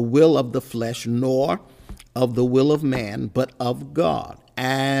of the will of the flesh, nor of the will of man, but of God.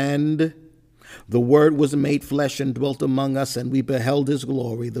 And the Word was made flesh and dwelt among us, and we beheld his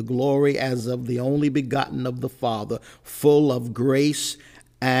glory, the glory as of the only begotten of the Father, full of grace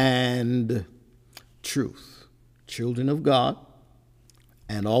and truth. Children of God,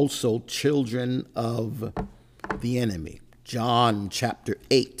 and also children of the enemy. John chapter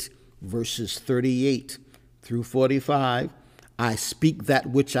 8, verses 38 through 45. I speak that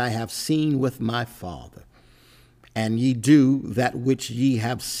which I have seen with my Father, and ye do that which ye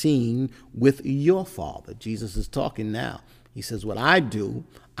have seen with your father. Jesus is talking now. He says, what I do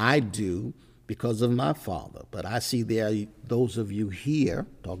because of my Father. But I see there are those of you here,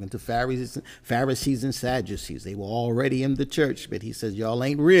 talking to Pharisees and Sadducees. They were already in the church, but he says, y'all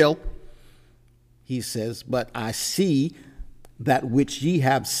ain't real. He says, but I see that which ye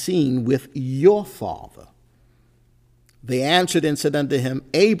have seen with your father. They answered and said unto him,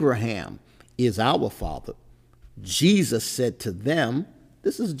 Abraham is our father. Jesus said to them,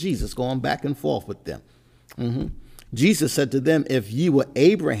 this is Jesus going back and forth with them. Jesus said to them, if ye were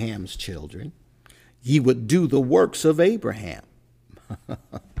Abraham's children, ye would do the works of Abraham.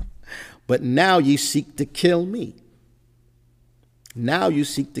 But now ye seek to kill me. Now you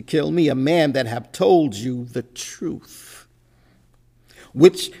seek to kill me, a man that have told you the truth,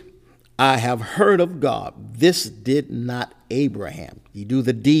 which I have heard of God. This did not Abraham. Ye do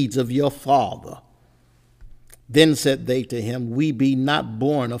the deeds of your father. Then said they to him, we be not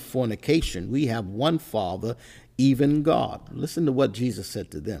born of fornication. We have one Father, even God. Listen to what Jesus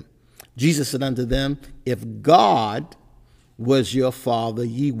said to them. Jesus said unto them, if God was your father,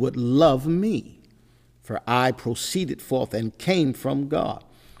 ye would love me, for I proceeded forth and came from God.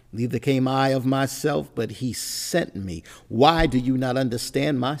 Neither came I of myself, but he sent me. Why do you not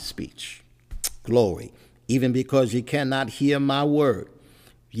understand my speech? Glory, even because ye cannot hear my word.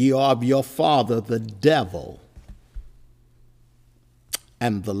 Ye are of your father, the devil,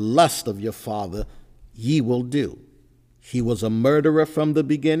 and the lust of your father ye will do. He was a murderer from the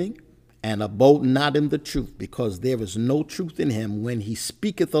beginning, and abode not in the truth, because there is no truth in him. When he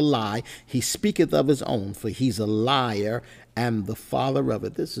speaketh a lie, he speaketh of his own, for he's a liar and the father of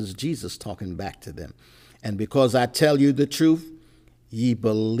it. This is Jesus talking back to them. And because I tell you the truth, ye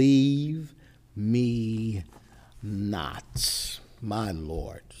believe me not. My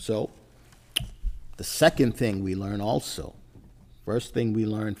Lord. So the second thing we learn also, first thing we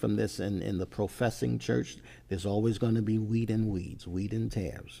learn from this in the professing church, there's always going to be wheat and weeds, wheat and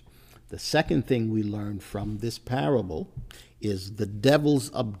tares. The second thing we learn from this parable is the devil's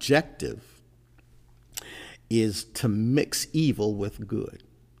objective is to mix evil with good.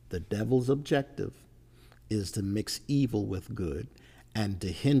 The devil's objective is to mix evil with good. and to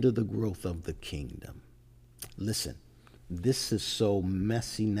hinder the growth of the kingdom. Listen, this is so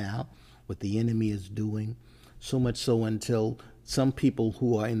messy now, what the enemy is doing, so much so until some people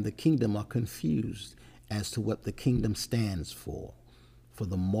who are in the kingdom are confused as to what the kingdom stands for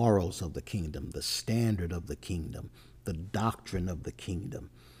the morals of the kingdom, the standard of the kingdom, the doctrine of the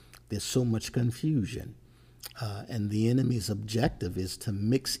kingdom. There's so much confusion. And the enemy's objective is to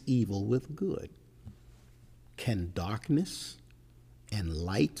mix evil with good. Can darkness and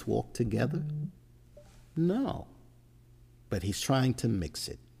light walk together? No. But he's trying to mix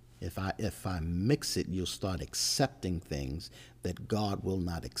it. If I mix it, you'll start accepting things that God will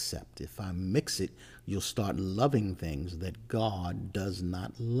not accept. If I mix it, you'll start loving things that God does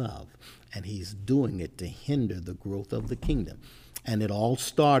not love. And he's doing it to hinder the growth of the kingdom. And it all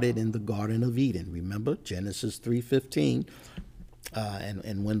started in the Garden of Eden. Remember, Genesis 3:15.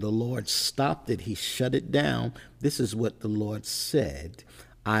 And when the Lord stopped it, he shut it down. This is what the Lord said: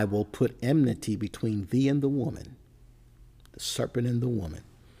 I will put enmity between thee and the woman, the serpent and the woman,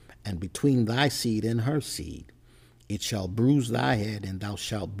 and between thy seed and her seed. It shall bruise thy head, and thou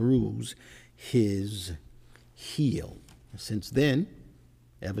shalt bruise his heel.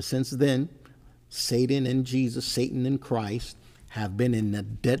 Ever since then, Satan and Jesus, Satan and Christ, have been in a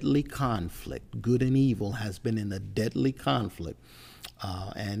deadly conflict. Good and evil has been in a deadly conflict.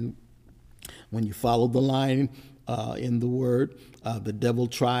 And when you follow the line in the Word, the devil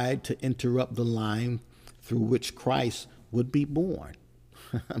tried to interrupt the line through which Christ would be born.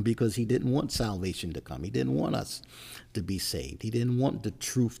 Because he didn't want salvation to come. He didn't want us to be saved. He didn't want the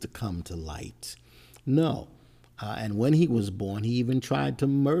truth to come to light. No. And when he was born, he even tried to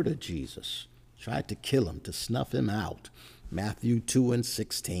murder Jesus, tried to kill him, to snuff him out. Matthew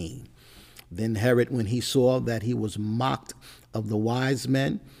 2:16. Then Herod, when he saw that he was mocked of the wise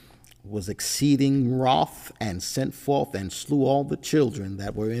men, was exceeding wroth, and sent forth and slew all the children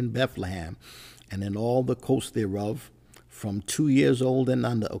that were in Bethlehem and in all the coast thereof, from 2 years old and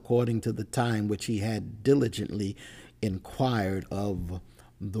under, according to the time which he had diligently inquired of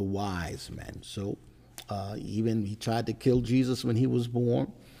the wise men. So even he tried to kill Jesus when he was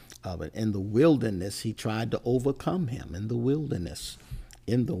born. But in the wilderness, he tried to overcome him. In the wilderness,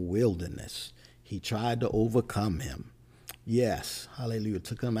 he tried to overcome him. Yes, hallelujah.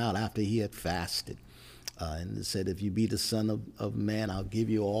 Took him out after he had fasted. And said, if you be the Son of Man, I'll give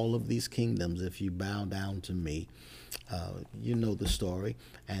you all of these kingdoms if you bow down to me. You know the story.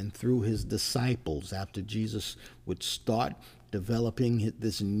 And through his disciples, after Jesus would start developing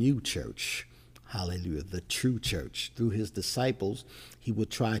this new church, hallelujah, the true church, through his disciples, he would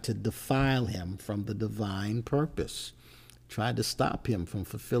try to defile him from the divine purpose, tried to stop him from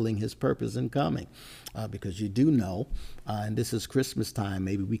fulfilling his purpose and coming. Because you do know, and this is Christmas time,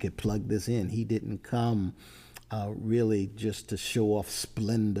 maybe we could plug this in, he didn't come really just to show off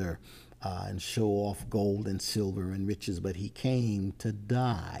splendor and show off gold and silver and riches, but he came to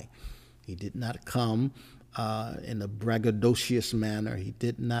die. He did not come in a braggadocious manner. He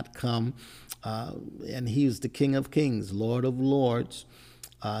did not come, and he is the King of Kings, Lord of Lords.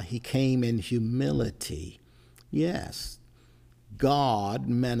 He came in humility. Yes, God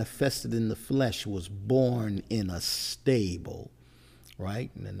manifested in the flesh, was born in a stable, right?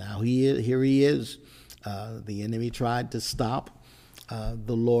 And now here he is. The enemy tried to stop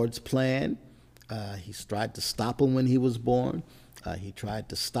the Lord's plan. He tried to stop him when he was born. He tried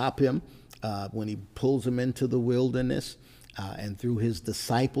to stop him when he pulls him into the wilderness. And through his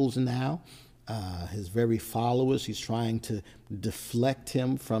disciples now, his very followers, he's trying to deflect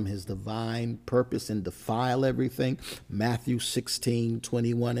him from his divine purpose and defile everything. Matthew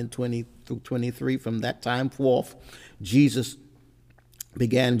 16:21 and 20 through 23. From that time forth, Jesus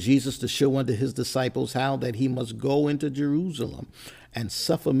to show unto his disciples how that he must go into Jerusalem and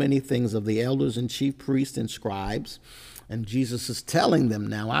suffer many things of the elders and chief priests and scribes. And Jesus is telling them,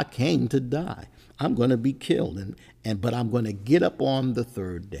 now I came to die. I'm going to be killed, but I'm going to get up on the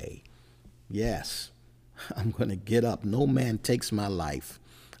third day. Yes, I'm going to get up. No man takes my life.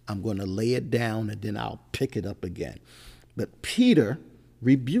 I'm going to lay it down, and then I'll pick it up again. But Peter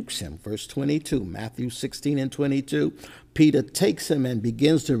rebukes him. Verse 22, Matthew 16 and 22. Peter takes him and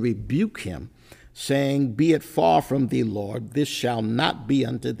begins to rebuke him, saying, be it far from thee, Lord, this shall not be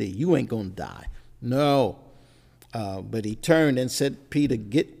unto thee. You ain't going to die. No. But he turned and said, Peter,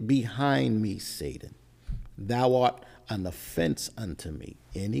 get behind me, Satan. Thou art an offense unto me.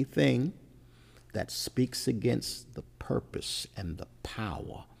 Anything that speaks against the purpose and the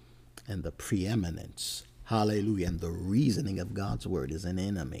power and the preeminence, hallelujah, and the reasoning of God's word is an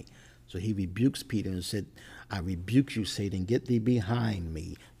enemy. So he rebukes Peter and said, I rebuke you, Satan, get thee behind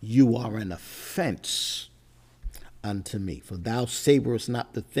me. You are an offense unto me. For thou savorest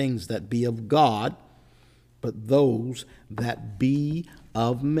not the things that be of God, but those that be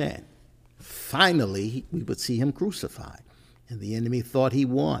of men. Finally, we would see him crucified. And the enemy thought he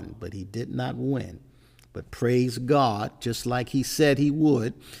won, but he did not win. But praise God, just like he said he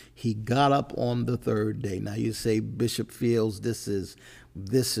would, he got up on the third day. Now you say, Bishop Fields, this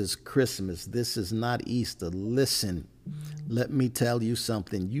is Christmas. This is not Easter. Listen, let me tell you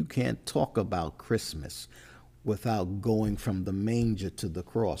something. You can't talk about Christmas without going from the manger to the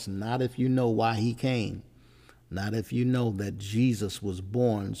cross. Not if you know why he came. Not if you know that Jesus was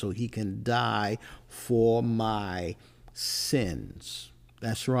born so he can die for my sins.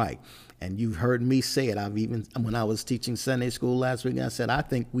 That's right. And you've heard me say it. When I was teaching Sunday school last week, I said, I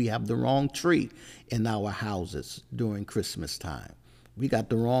think we have the wrong tree in our houses during Christmas time. We got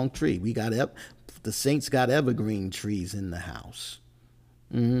the wrong tree. The saints got evergreen trees in the house.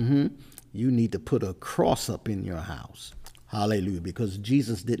 You need to put a cross up in your house. Hallelujah. Because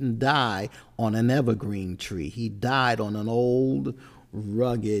Jesus didn't die on an evergreen tree. He died on an old,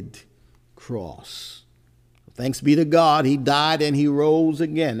 rugged cross. Thanks be to God, he died and he rose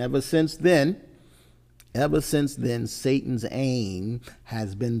again. Ever since then, Satan's aim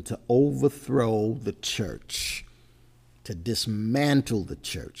has been to overthrow the church, to dismantle the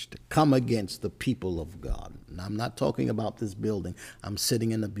church, to come against the people of God. And I'm not talking about this building. I'm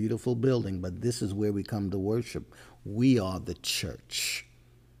sitting in a beautiful building, but this is where we come to worship. We are the church.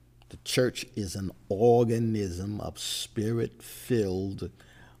 The church is an organism of spirit-filled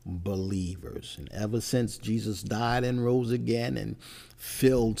believers. And ever since Jesus died and rose again and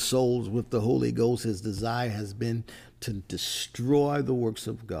filled souls with the Holy Ghost, his desire has been to destroy the works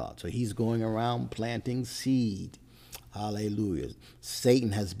of God. So he's going around planting seed. Hallelujah.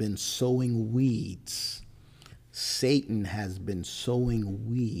 Satan has been sowing weeds. Satan has been sowing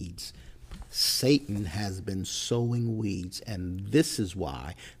weeds. Satan has been sowing weeds. And this is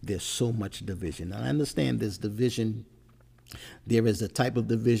why there's so much division. And I understand there's division. There is a type of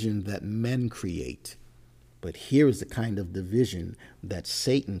division that men create. But here is the kind of division that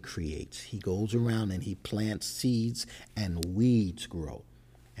Satan creates. He goes around and he plants seeds and weeds grow.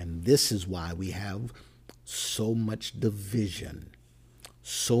 And this is why we have so much division,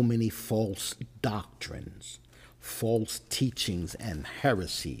 so many false doctrines, false teachings and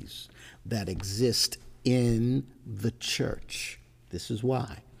heresies that exist in the church. This is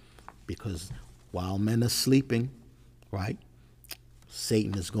why. Because while men are sleeping, right,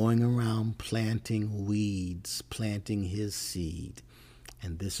 Satan is going around planting weeds, planting his seed.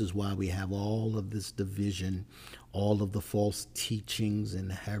 And this is why we have all of this division, all of the false teachings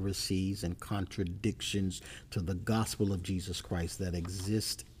and heresies and contradictions to the gospel of Jesus Christ that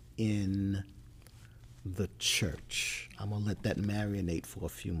exist in the church. I'm going to let that marinate for a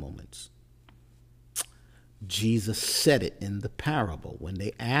few moments. Jesus said it in the parable when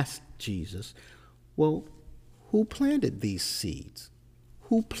they asked Jesus, well, who planted these seeds?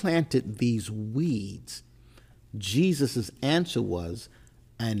 Who planted these weeds? Jesus' answer was,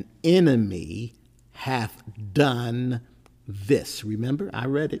 an enemy hath done this. Remember, I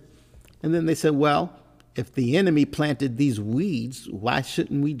read it. And then they said, well, if the enemy planted these weeds, why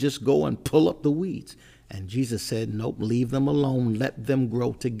shouldn't we just go and pull up the weeds? And Jesus said, nope, leave them alone. Let them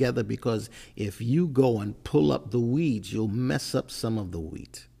grow together, because if you go and pull up the weeds, you'll mess up some of the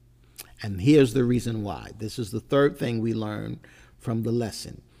wheat. And here's the reason why. This is the third thing we learn from the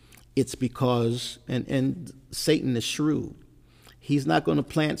lesson. It's because, and Satan is shrewd. He's not going to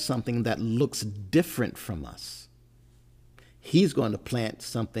plant something that looks different from us. He's going to plant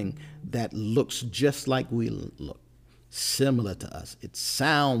something that looks just like we look, similar to us. It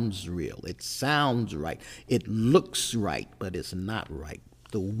sounds real. It sounds right. It looks right, but it's not right.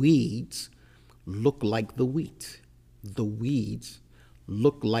 The weeds look like the wheat. The weeds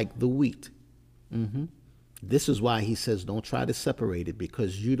look like the wheat. This is why he says don't try to separate it,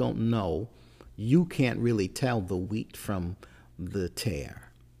 because you don't know. You can't really tell the wheat from the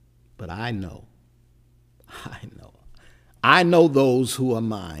tare. But I know. I know those who are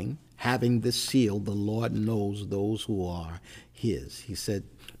mine. Having this seal, the Lord knows those who are his. He said,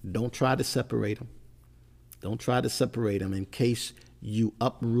 don't try to separate them. Don't try to separate them in case you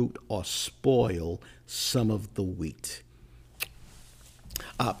uproot or spoil some of the wheat.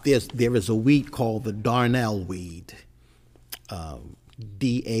 There is a weed called the darnel weed,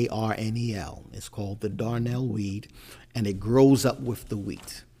 D-A-R-N-E-L. It's called the darnel weed, and it grows up with the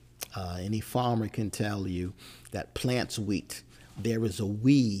wheat. Any farmer can tell you that plants wheat. There is a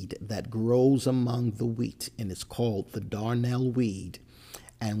weed that grows among the wheat, and it's called the darnel weed.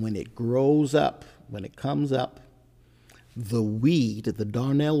 And when it grows up, when it comes up, the weed, the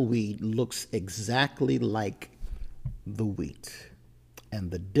darnel weed, looks exactly like the wheat.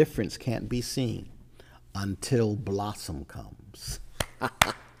 And the difference can't be seen until blossom comes.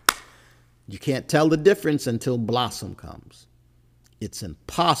 You can't tell the difference until blossom comes. It's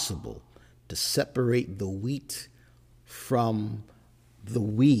impossible to separate the wheat from the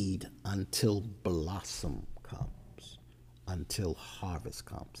weed until blossom comes, until harvest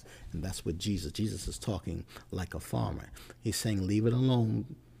comes. And that's what Jesus is talking like a farmer. He's saying, leave it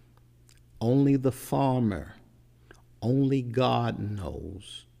alone. Only the farmer, only God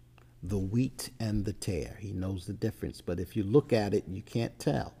knows the wheat and the tare. He knows the difference. But if you look at it, you can't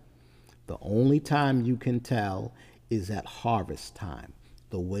tell. The only time you can tell is at harvest time,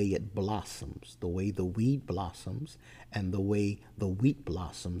 the way it blossoms, the way the weed blossoms and the way the wheat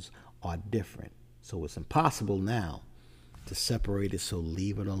blossoms are different. So it's impossible now to separate it, so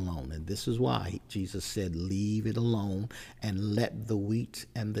leave it alone. And this is why Jesus said, leave it alone and let the wheat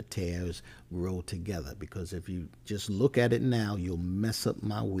and the tares grow together. Because if you just look at it now, you'll mess up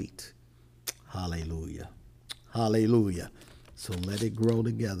my wheat. Hallelujah. Hallelujah. So let it grow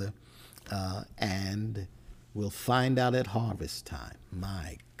together. And we'll find out at harvest time.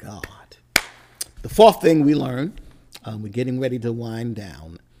 My God. The fourth thing we learn, we're getting ready to wind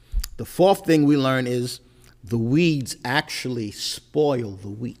down. The fourth thing we learn is the weeds actually spoil the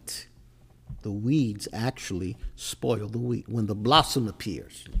wheat. The weeds actually spoil the wheat. When the blossom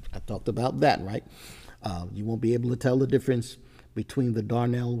appears, I talked about that, right? You won't be able to tell the difference between the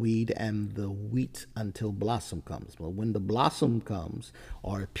darnel weed and the wheat until blossom comes. But when the blossom comes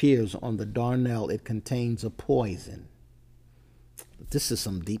or appears on the darnel, it contains a poison. This is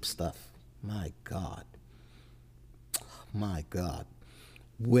some deep stuff. My God. My God.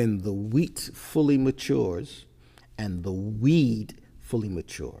 When the wheat fully matures and the weed fully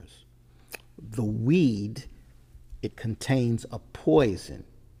matures, the weed, it contains a poison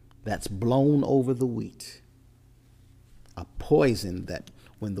that's blown over the wheat. A poison that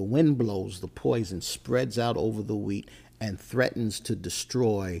when the wind blows, the poison spreads out over the wheat and threatens to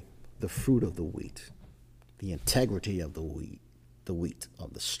destroy the fruit of the wheat, the integrity of the wheat, or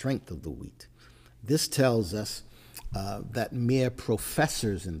the strength of the wheat. This tells us that mere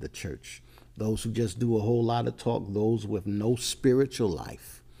professors in the church, those who just do a whole lot of talk, those with no spiritual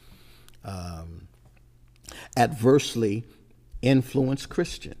life, adversely influence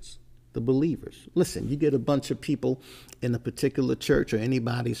Christians, the believers. Listen, you get a bunch of people in a particular church or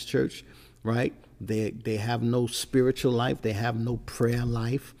anybody's church, right? They have no spiritual life. They have no prayer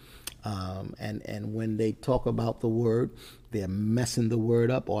life. And when they talk about the word, they're messing the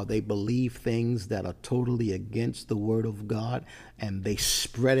word up, or they believe things that are totally against the word of God, and they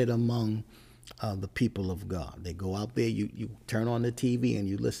spread it among the people of God. They go out there, you turn on the TV and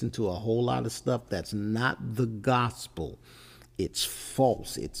you listen to a whole lot of stuff that's not the gospel. It's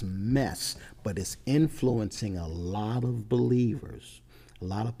false, it's mess, but it's influencing a lot of believers, a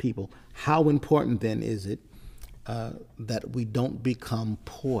lot of people. How important then is it that we don't become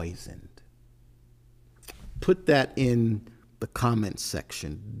poisoned? Put that in the comment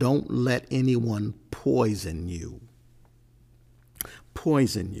section. Don't let anyone poison you.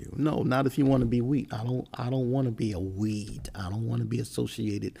 Poison you. No, not if you want to be wheat. I don't want to be a weed. I don't want to be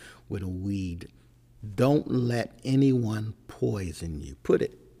associated with a weed. Don't let anyone poison you. Put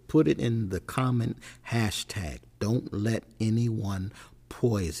it in the comment hashtag. Don't let anyone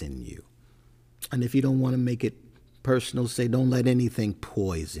poison you. And if you don't want to make it personal, say don't let anything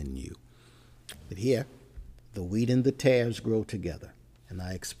poison you. But here, the wheat and the tares grow together. And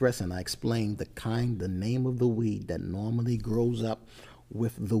I express and I explain the name of the weed that normally grows up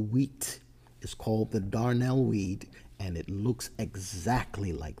with the wheat is called the darnel weed, and it looks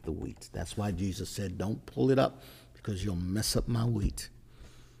exactly like the wheat. That's why Jesus said, don't pull it up because you'll mess up my wheat.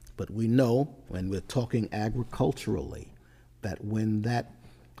 But we know, when we're talking agriculturally, that when that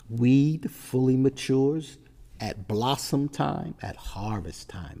weed fully matures at blossom time, at harvest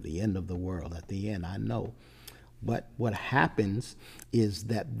time, the end of the world, at the end, I know. But what happens is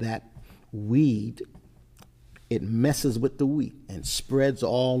that weed, it messes with the wheat and spreads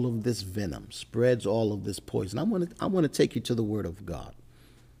all of this venom, spreads all of this poison. I want to take you to the Word of God.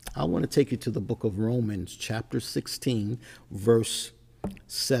 I want to take you to the book of Romans, chapter 16, verse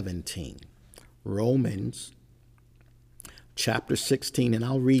 17. Romans, chapter 16, and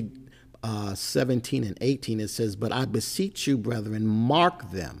I'll read 17 and 18. It says, "But I beseech you, brethren,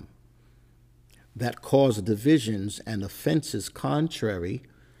 mark them that cause divisions and offenses contrary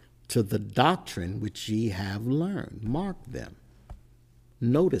to the doctrine which ye have learned." Mark them.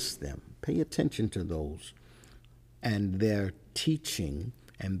 Notice them. Pay attention to those. And their teaching,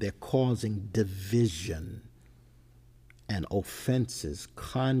 and they're causing division and offenses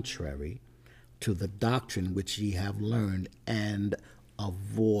contrary to the doctrine which ye have learned, and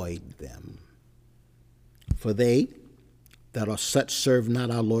avoid them. For they that are such serve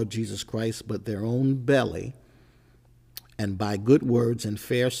not our Lord Jesus Christ, but their own belly, and by good words and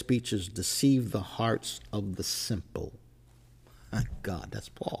fair speeches deceive the hearts of the simple. My God, that's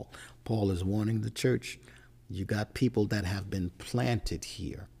Paul. Paul is warning the church. You got people that have been planted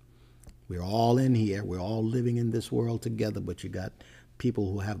here. We're all in here. We're all living in this world together, but you got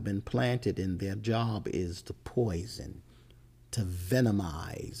people who have been planted, and their job is to poison, to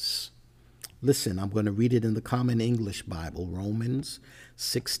venomize. Listen, I'm going to read it in the Common English Bible, Romans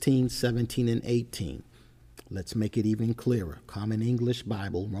 16, 17, and 18. Let's make it even clearer. Common English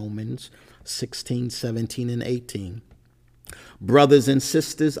Bible, Romans 16, 17, and 18. Brothers and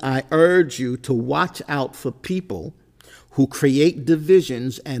sisters, I urge you to watch out for people who create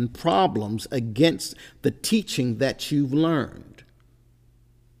divisions and problems against the teaching that you've learned.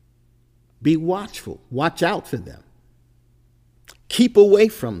 Be watchful. Watch out for them. Keep away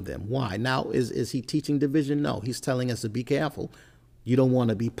from them. Why? Now, is he teaching division? No, he's telling us to be careful. You don't want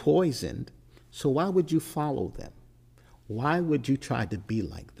to be poisoned. So why would you follow them? Why would you try to be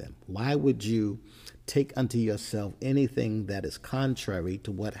like them? Why would you take unto yourself anything that is contrary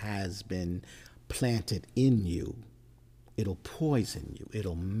to what has been planted in you? It'll poison you.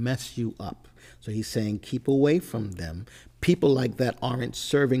 It'll mess you up. So he's saying, keep away from them. People like that aren't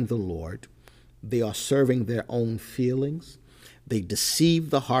serving the Lord. They are serving their own feelings. They deceive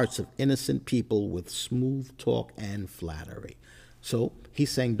the hearts of innocent people with smooth talk and flattery. So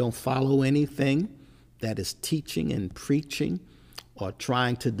he's saying, don't follow anything that is teaching and preaching or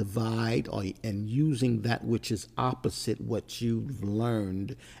trying to divide and using that which is opposite what you've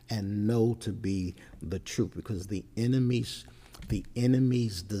learned and know to be the truth. Because the enemy's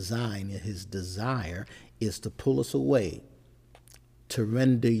design, his desire, is to pull us away, to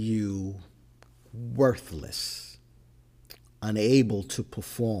render you worthless, unable to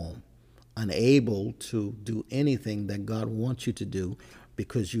perform, unable to do anything that God wants you to do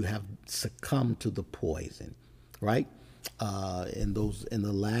because you have succumbed to the poison, right? In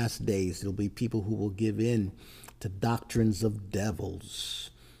the last days, there'll be people who will give in to doctrines of devils,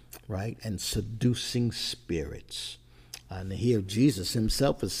 right? And seducing spirits. And here Jesus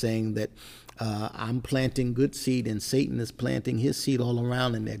himself is saying that I'm planting good seed and Satan is planting his seed all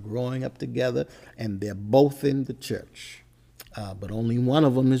around, and they're growing up together, and they're both in the church. But only one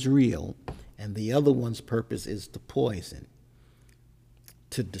of them is real, and the other one's purpose is to poison,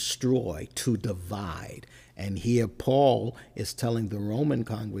 to destroy, to divide. And here Paul is telling the Roman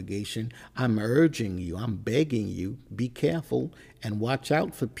congregation, I'm urging you, I'm begging you, be careful and watch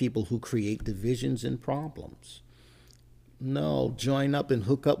out for people who create divisions and problems. No, join up and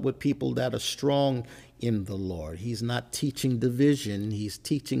hook up with people that are strong in the Lord. He's not teaching division. He's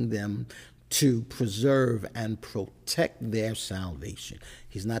teaching them to preserve and protect their salvation.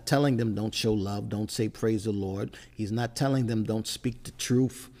 He's not telling them don't show love, don't say praise the Lord. He's not telling them don't speak the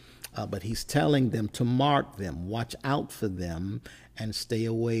truth, but he's telling them to mark them, watch out for them, and stay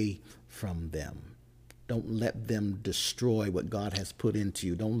away from them. Don't let them destroy what God has put into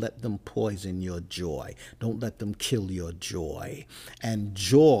you. Don't let them poison your joy. Don't let them kill your joy. And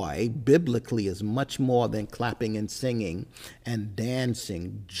joy, biblically, is much more than clapping and singing and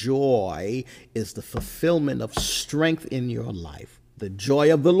dancing. Joy is the fulfillment of strength in your life. The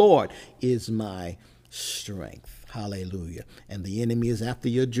joy of the Lord is my strength. Hallelujah. And the enemy is after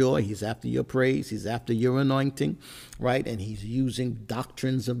your joy. He's after your praise. He's after your anointing, right? And he's using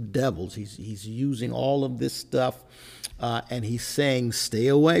doctrines of devils. He's using all of this stuff, and he's saying, stay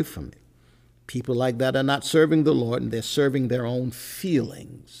away from it. People like that are not serving the Lord, and they're serving their own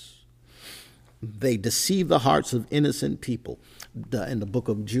feelings. They deceive the hearts of innocent people. In the book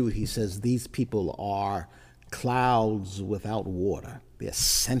of Jude, he says these people are clouds without water. They're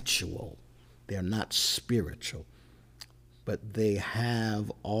sensual. They're not spiritual. But they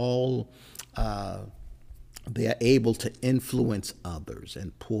have they're able to influence others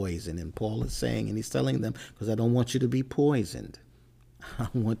and poison. And Paul is saying, and he's telling them, because I don't want you to be poisoned. I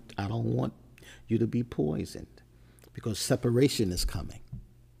don't want you to be poisoned, because separation is coming.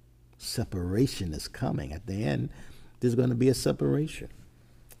 Separation is coming. At the end, there's going to be a separation.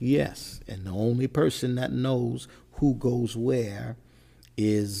 Yes, and the only person that knows who goes where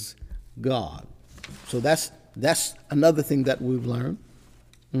is God. So that's another thing that we've learned.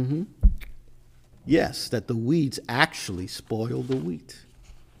 Yes, that the weeds actually spoil the wheat.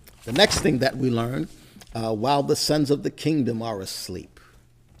 The next thing that we learn, while the sons of the kingdom are asleep,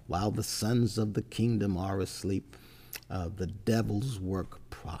 the devil's work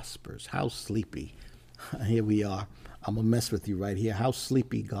prospers. How sleepy. Here we are I'm going to mess with you right here. How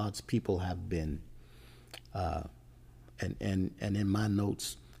sleepy God's people have been. And in my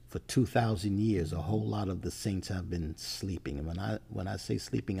notes, for 2,000 years, a whole lot of the saints have been sleeping. And when I say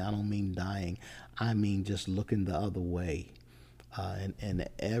sleeping, I don't mean dying. I mean just looking the other way. In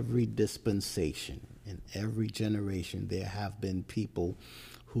every dispensation, in every generation, there have been people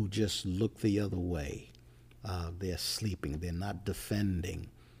who just look the other way. They're sleeping. They're not defending.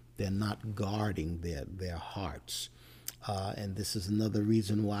 They're not guarding their hearts. And this is another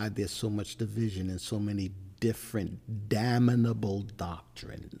reason why there's so much division and so many different damnable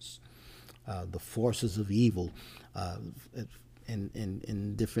doctrines. The forces of evil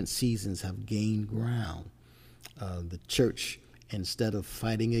in different seasons have gained ground. The church, instead of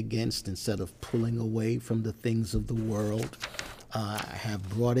fighting against, instead of pulling away from the things of the world, have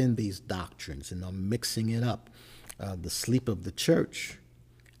brought in these doctrines and are mixing it up. The sleep of the church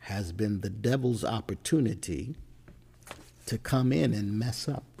has been the devil's opportunity to come in and mess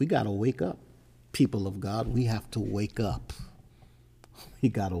up. We got to wake up. People of God, we have to wake up. We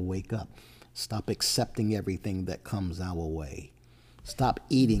got to wake up. Stop accepting everything that comes our way. Stop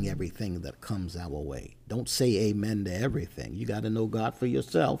eating everything that comes our way. Don't say amen to everything. You got to know God for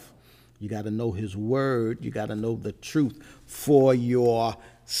yourself. You got to know his word. You got to know the truth for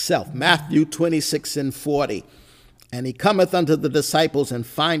yourself. Matthew 26:40. And he cometh unto the disciples and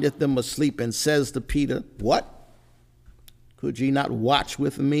findeth them asleep and says to Peter, what? Could ye not watch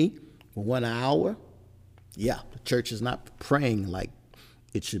with me for 1 hour? Yeah, the church is not praying like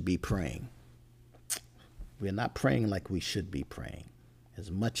it should be praying. We're not praying like we should be praying.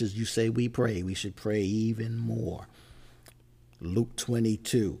 As much as you say we pray, we should pray even more. Luke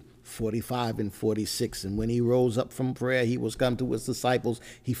 22:45 and 46. And when he rose up from prayer, he was come to his disciples.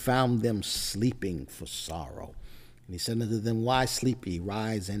 He found them sleeping for sorrow. And he said unto them, why sleep ye?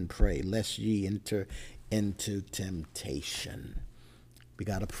 Rise and pray, lest ye enter into temptation. We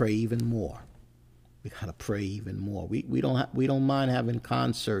got to pray even more. We got to pray even more. We don't mind having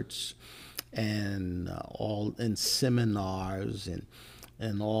concerts and all in seminars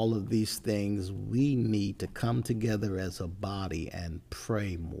and all of these things. We need to come together as a body and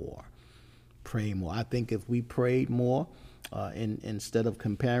pray more. Pray more. I think if we prayed more, instead of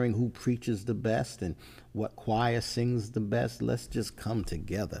comparing who preaches the best and what choir sings the best, let's just come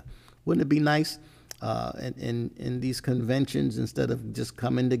together. Wouldn't it be nice in these conventions, instead of just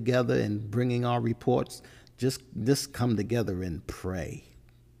coming together and bringing our reports, just come together and pray.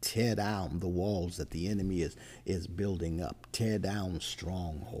 Tear down the walls that the enemy is building up. Tear down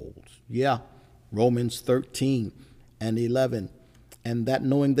strongholds. Yeah, Romans 13:11. And that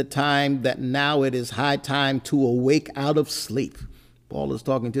knowing the time, that now it is high time to awake out of sleep. Paul is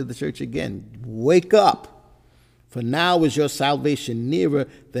talking to the church again. Wake up, for now is your salvation nearer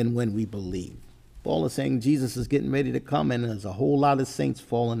than when we believed. Paul is saying Jesus is getting ready to come, and there's a whole lot of saints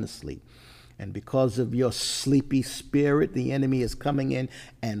falling asleep. And because of your sleepy spirit, the enemy is coming in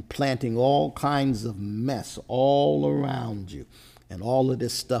and planting all kinds of mess all around you. And all of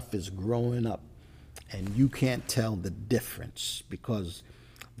this stuff is growing up. And you can't tell the difference because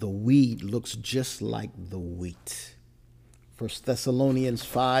the weed looks just like the wheat. 1 Thessalonians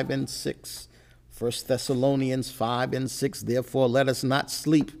 5:6. 1 Thessalonians 5:6. Therefore, let us not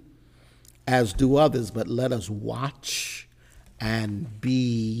sleep as do others, but let us watch and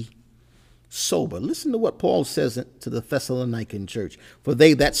be sober. Listen to what Paul says to the Thessalonican church. For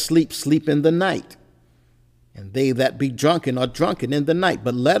they that sleep, sleep in the night. And they that be drunken are drunken in the night.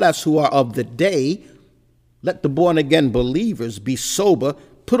 But let us who are of the day, let the born-again believers be sober,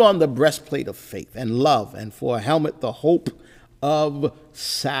 put on the breastplate of faith and love, and for a helmet the hope of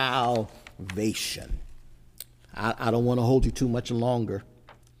salvation. I don't want to hold you too much longer,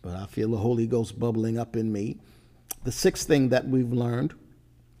 but I feel the Holy Ghost bubbling up in me. The sixth thing that we've learned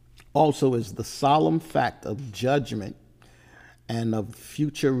also is the solemn fact of judgment and of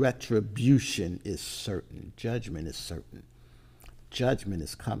future retribution is certain. Judgment is certain. Judgment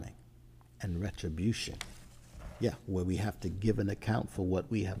is coming, and retribution. Yeah, where we have to give an account for what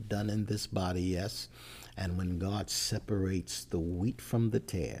we have done in this body, yes. And when God separates the wheat from the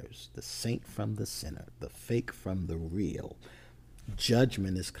tares, the saint from the sinner, the fake from the real,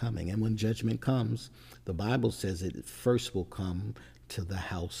 judgment is coming. And when judgment comes, the Bible says it first will come to the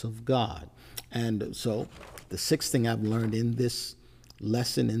house of God. And so the sixth thing I've learned in this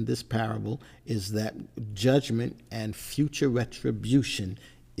lesson, in this parable, is that judgment and future retribution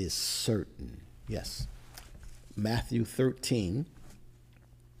is certain. Yes. Matthew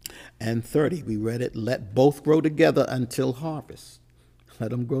 13:30. We read it. Let both grow together until harvest.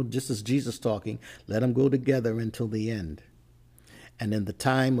 Let them grow, just as Jesus talking, let them grow together until the end. And in the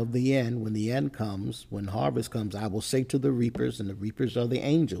time of the end, when the end comes, when harvest comes, I will say to the reapers, and the reapers are the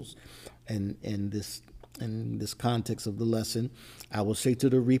angels. And in this context of the lesson, I will say to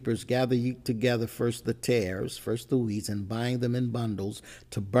the reapers, gather ye together first the tares, first the weeds, and bind them in bundles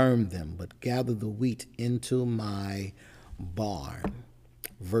to burn them, but gather the wheat into my barn.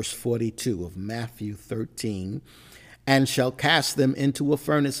 Verse 42 of Matthew 13, and shall cast them into a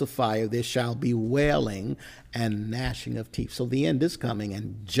furnace of fire. There shall be wailing and gnashing of teeth. So the end is coming,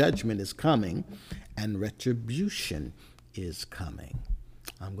 and judgment is coming, and retribution is coming.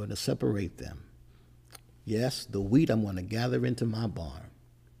 I'm going to separate them. Yes, the wheat I'm going to gather into my barn.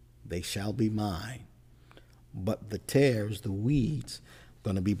 They shall be mine. But the tares, the weeds,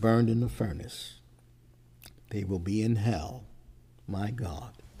 going to be burned in the furnace. They will be in hell. My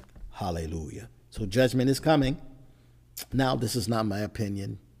God. Hallelujah. So judgment is coming. Now, this is not my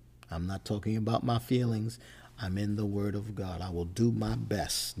opinion. I'm not talking about my feelings. I'm in the Word of God. I will do my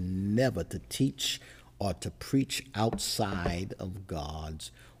best never to teach or to preach outside of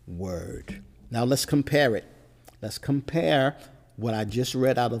God's Word. Now, let's compare it. Let's compare what I just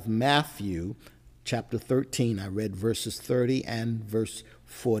read out of Matthew chapter 13. I read verses 30 and verse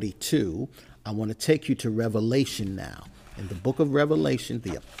 42. I want to take you to Revelation now. In the book of Revelation,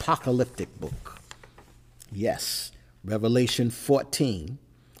 the apocalyptic book. Yes, Revelation 14,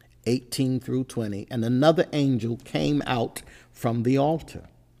 18 through 20. And another angel came out from the altar,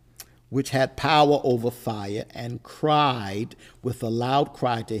 which had power over fire, and cried with a loud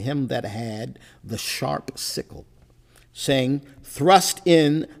cry to him that had the sharp sickle, saying, thrust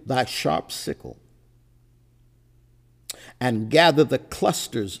in thy sharp sickle, and gather the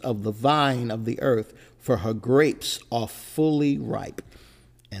clusters of the vine of the earth, for her grapes are fully ripe.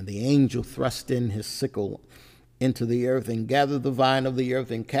 And the angel thrust in his sickle into the earth, and gathered the vine of the earth,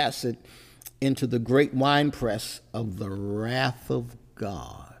 and cast it into the great winepress of the wrath of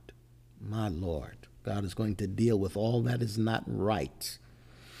God. My Lord, God is going to deal with all that is not right.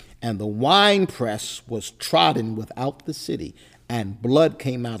 And the winepress was trodden without the city, and blood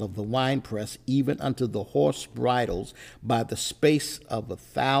came out of the winepress, even unto the horse bridles, by the space of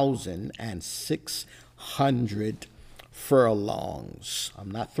 1,600 furlongs.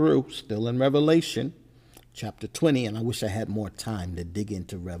 I'm not through, still in Revelation chapter 20, and I wish I had more time to dig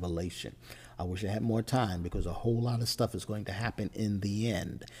into Revelation. I wish I had more time, because a whole lot of stuff is going to happen in the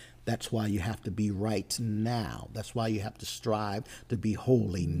end. That's why you have to be right now. That's why you have to strive to be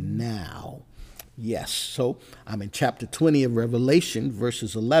holy now. Yes, so I'm in chapter 20 of Revelation,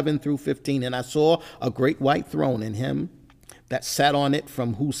 verses 11 through 15. And I saw a great white throne, and him that sat on it,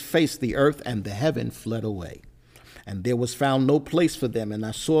 from whose face the earth and the heaven fled away. And there was found no place for them. And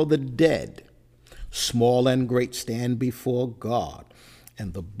I saw the dead, small and great, stand before God.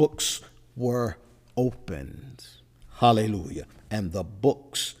 And the books were opened. Hallelujah. And the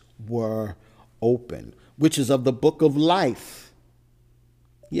books were opened, which is of the book of life.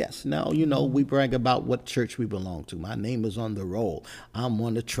 Yes, now, you know, we brag about what church we belong to. My name is on the roll. I'm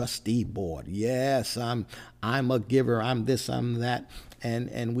on the trustee board. Yes, I'm a giver. I'm this, I'm that.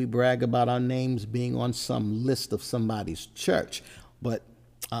 And we brag about our names being on some list of somebody's church. But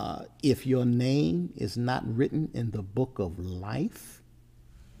if your name is not written in the book of life,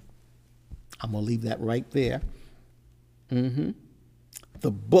 I'm going to leave that right there.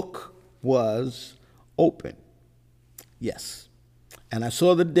 The book was open. Yes. And I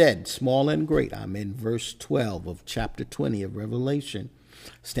saw the dead, small and great. I'm in verse 12 of chapter 20 of Revelation.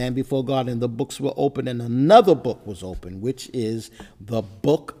 Stand before God, and the books were open, and another book was open, which is the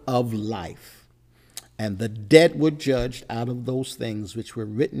book of life. And the dead were judged out of those things which were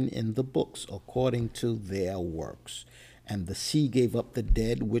written in the books, according to their works. And the sea gave up the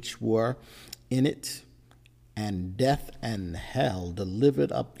dead which were in it, and death and hell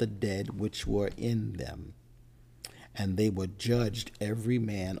delivered up the dead which were in them. And they were judged every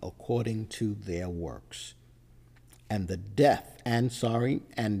man according to their works. And death and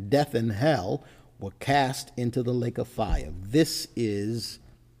hell were cast into the lake of fire. This is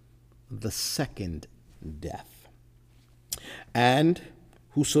the second death. And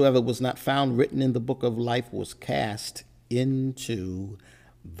whosoever was not found written in the book of life was cast into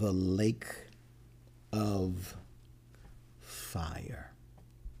the lake of fire.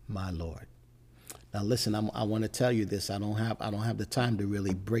 My Lord. Now listen, I want to tell you this. I don't have the time to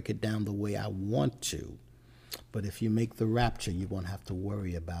really break it down the way I want to. But if you make the rapture, you won't have to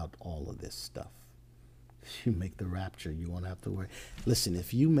worry about all of this stuff. If you make the rapture, you won't have to worry. Listen,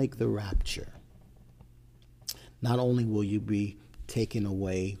 if you make the rapture, not only will you be taken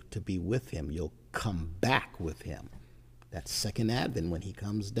away to be with him, you'll come back with him. That's second advent, when he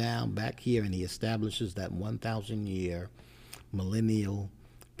comes down back here and he establishes that 1,000-year millennial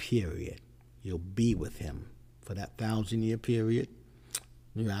period. You'll be with him for that 1,000-year period,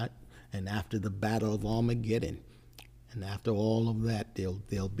 right? And after the battle of Armageddon, and after all of that,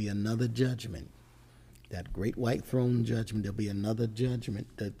 there'll be another judgment. That great white throne judgment, there'll be another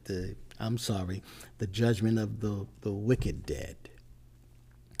judgment. The judgment of the wicked dead.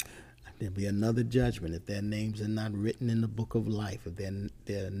 There'll be another judgment if their names are not written in the book of life. If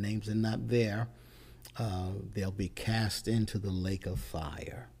their names are not there, they'll be cast into the lake of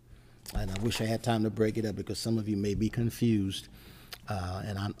fire. And I wish I had time to break it up because some of you may be confused,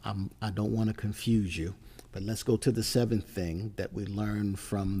 and I don't want to confuse you. But let's go to the seventh thing that we learn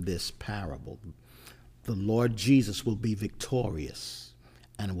from this parable. The Lord Jesus will be victorious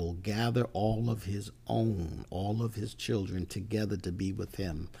and will gather all of his own, all of his children together to be with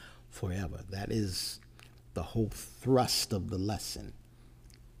him forever. That is the whole thrust of the lesson.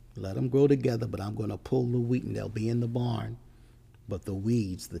 Let them grow together, but I'm going to pull the wheat and they'll be in the barn. But the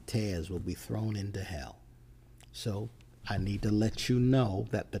weeds, the tares, will be thrown into hell. So I need to let you know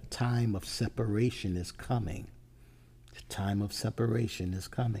that the time of separation is coming. The time of separation is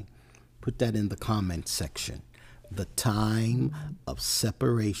coming. Put that in the comment section. The time of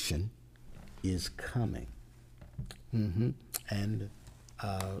separation is coming. And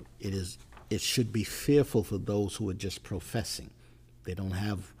it should be fearful for those who are just professing. They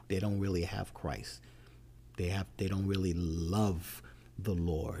don't really have Christ. They don't really love the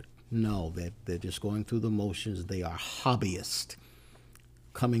Lord. No, they're just going through the motions. They are hobbyists.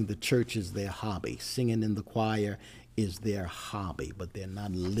 Coming to church is their hobby. Singing in the choir is their hobby, but they're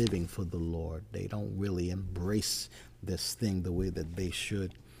not living for the Lord. They don't really embrace this thing the way that they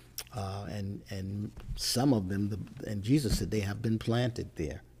should. And some of them, and Jesus said they have been planted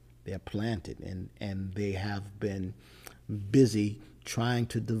there. They're planted, and they have been busy trying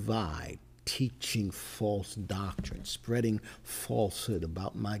to divide, teaching false doctrine, spreading falsehood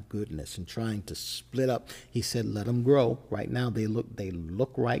about my goodness, and trying to split up. He said, let them grow. Right now they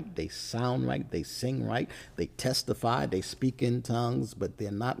look right, they sound right, they sing right, they testify, they speak in tongues, but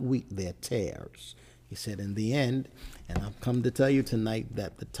they're not wheat, they're tares. He said, in the end, and I've come to tell you tonight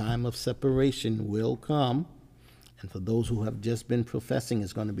that the time of separation will come, and for those who have just been professing,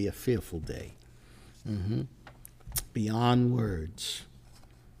 it's going to be a fearful day. Beyond words.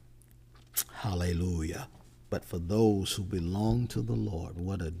 Hallelujah. But for those who belong to the Lord,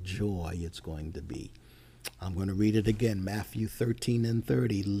 what a joy it's going to be. I'm going to read it again. Matthew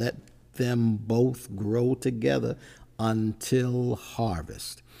 13:30. Let them both grow together until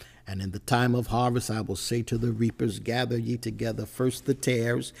harvest. And in the time of harvest, I will say to the reapers, gather ye together first the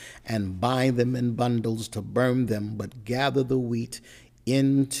tares and bind them in bundles to burn them, but gather the wheat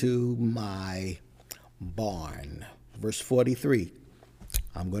into my barn. Verse 43.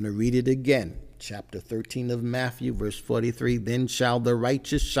 I'm going to read it again. Chapter 13 of Matthew, verse 43. Then shall the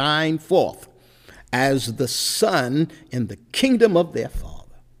righteous shine forth as the sun in the kingdom of their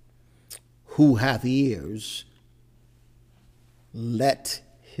Father. Who hath ears, let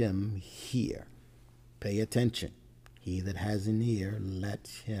him hear. Pay attention. He that has an ear, let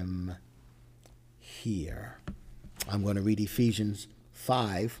him hear. I'm going to read Ephesians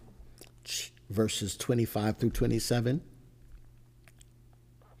 5, verses 25 through 27.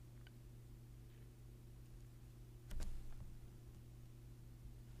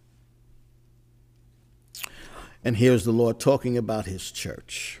 And here's the Lord talking about his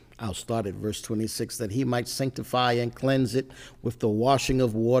church. I'll start at verse 26, that he might sanctify and cleanse it with the washing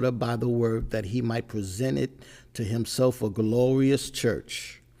of water by the word, that he might present it to himself a glorious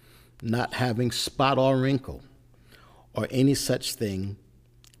church, not having spot or wrinkle or any such thing,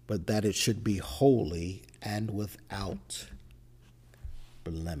 but that it should be holy and without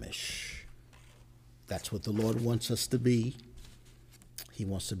blemish. That's what the Lord wants us to be. He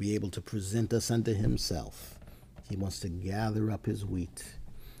wants to be able to present us unto himself. He wants to gather up his wheat.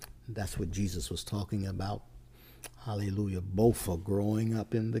 That's what Jesus was talking about. Hallelujah. Both are growing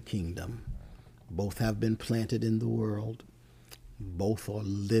up in the kingdom. Both have been planted in the world. Both are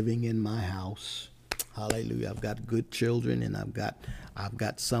living in my house. Hallelujah. I've got good children, and I've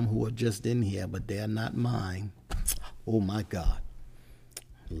got some who are just in here, but they're not mine. Oh my God.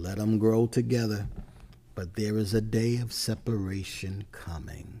 Let them grow together. But there is a day of separation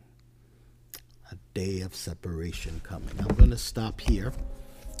coming. A day of separation coming. I'm going to stop here,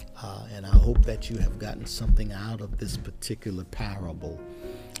 and I hope that you have gotten something out of this particular parable.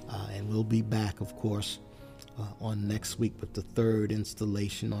 And we'll be back, of course, on next week with the third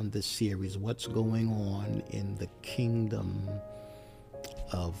installation on this series, What's Going On in the Kingdom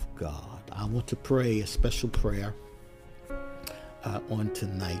of God. I want to pray a special prayer on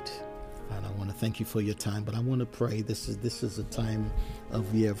tonight. And I want to thank you for your time, but I want to pray. This is a time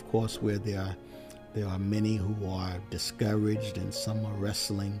of year, of course, where there are many who are discouraged, and some are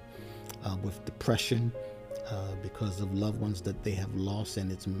wrestling with depression because of loved ones that they have lost,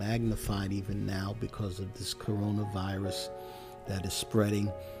 and it's magnified even now because of this coronavirus that is spreading,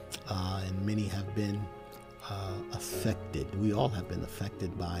 and many have been affected. We all have been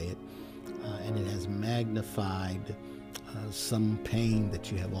affected by it, and it has magnified some pain that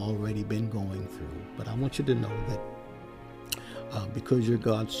you have already been going through. But I want you to know that because you're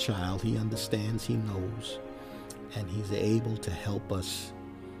God's child, He understands, He knows, and He's able to help us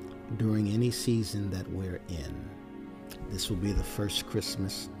during any season that we're in. This will be the first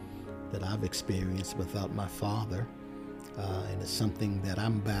Christmas that I've experienced without my father, and it's something that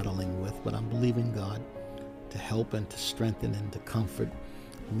I'm battling with, but I'm believing God to help and to strengthen and to comfort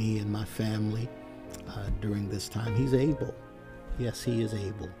me and my family during this time. He's able. Yes, He is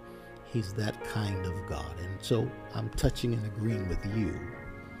able. He's that kind of God. And so I'm touching and agreeing with you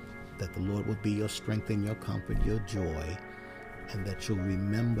that the Lord will be your strength and your comfort, your joy, and that you'll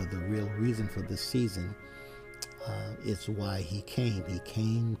remember the real reason for this season is why He came. He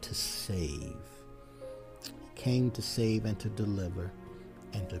came to save. He came to save and to deliver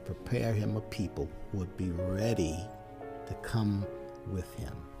and to prepare Him a people who would be ready to come with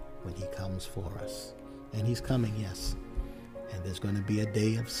Him when He comes for us. And He's coming, yes. And there's going to be a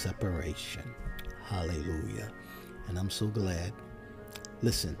day of separation. Hallelujah. And I'm so glad.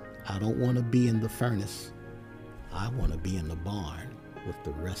 Listen, I don't want to be in the furnace. I want to be in the barn with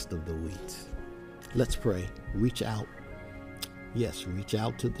the rest of the wheat. Let's pray. Reach out. Yes, reach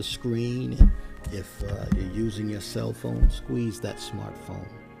out to the screen. And if you're using your cell phone, squeeze that smartphone.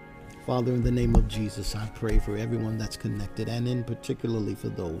 Father, in the name of Jesus, I pray for everyone that's connected, and in particularly for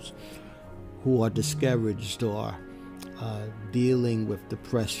those who are discouraged or dealing with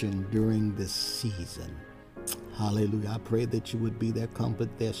depression during this season. Hallelujah. I pray that you would be their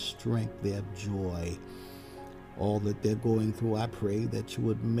comfort, their strength, their joy. All that they're going through, I pray that you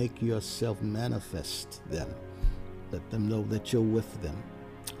would make yourself manifest them. Let them know that you're with them.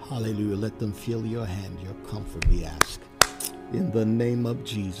 Hallelujah. Let them feel your hand, your comfort, we ask. In the name of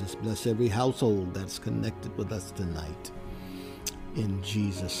Jesus, bless every household that's connected with us tonight. In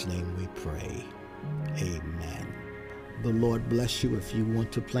Jesus' name we pray. Amen. The Lord bless you. If you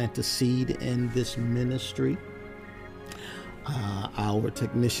want to plant a seed in this ministry, our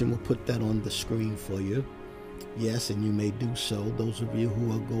technician will put that on the screen for you. Yes, and you may do so. Those of you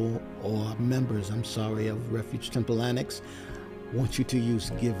who are members of Refuge Temple Annex, want you to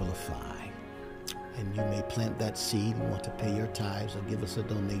use Givelify. And you may plant that seed. You want to pay your tithes or give us a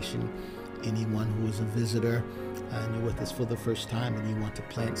donation. Anyone who is a visitor and you're with us for the first time and you want to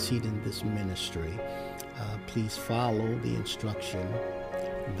plant seed in this ministry, please follow the instruction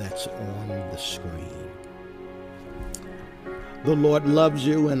that's on the screen. The Lord loves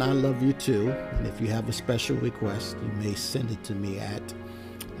you, and I love you too. And if you have a special request, you may send it to me at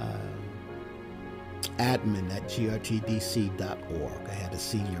admin@grtdc.org. I had a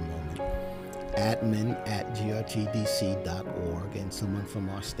senior moment. admin@grtdc.org, and someone from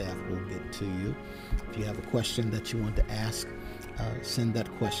our staff will get to you. If you have a question that you want to ask, send that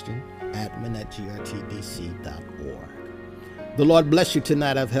question, admin@grtdc.org. The Lord bless you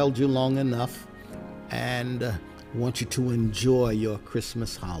tonight. I've held you long enough, and want you to enjoy your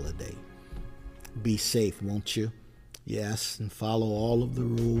Christmas holiday. Be safe, won't you? Yes, and follow all of the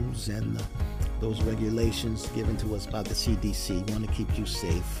rules and those regulations given to us by the CDC. We want to keep you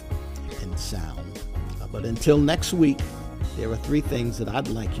safe and sound. But until next week, there are 3 things that I'd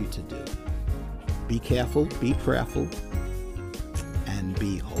like you to do. Be careful, be prayerful, and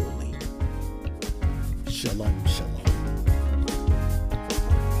be holy. Shalom, shalom.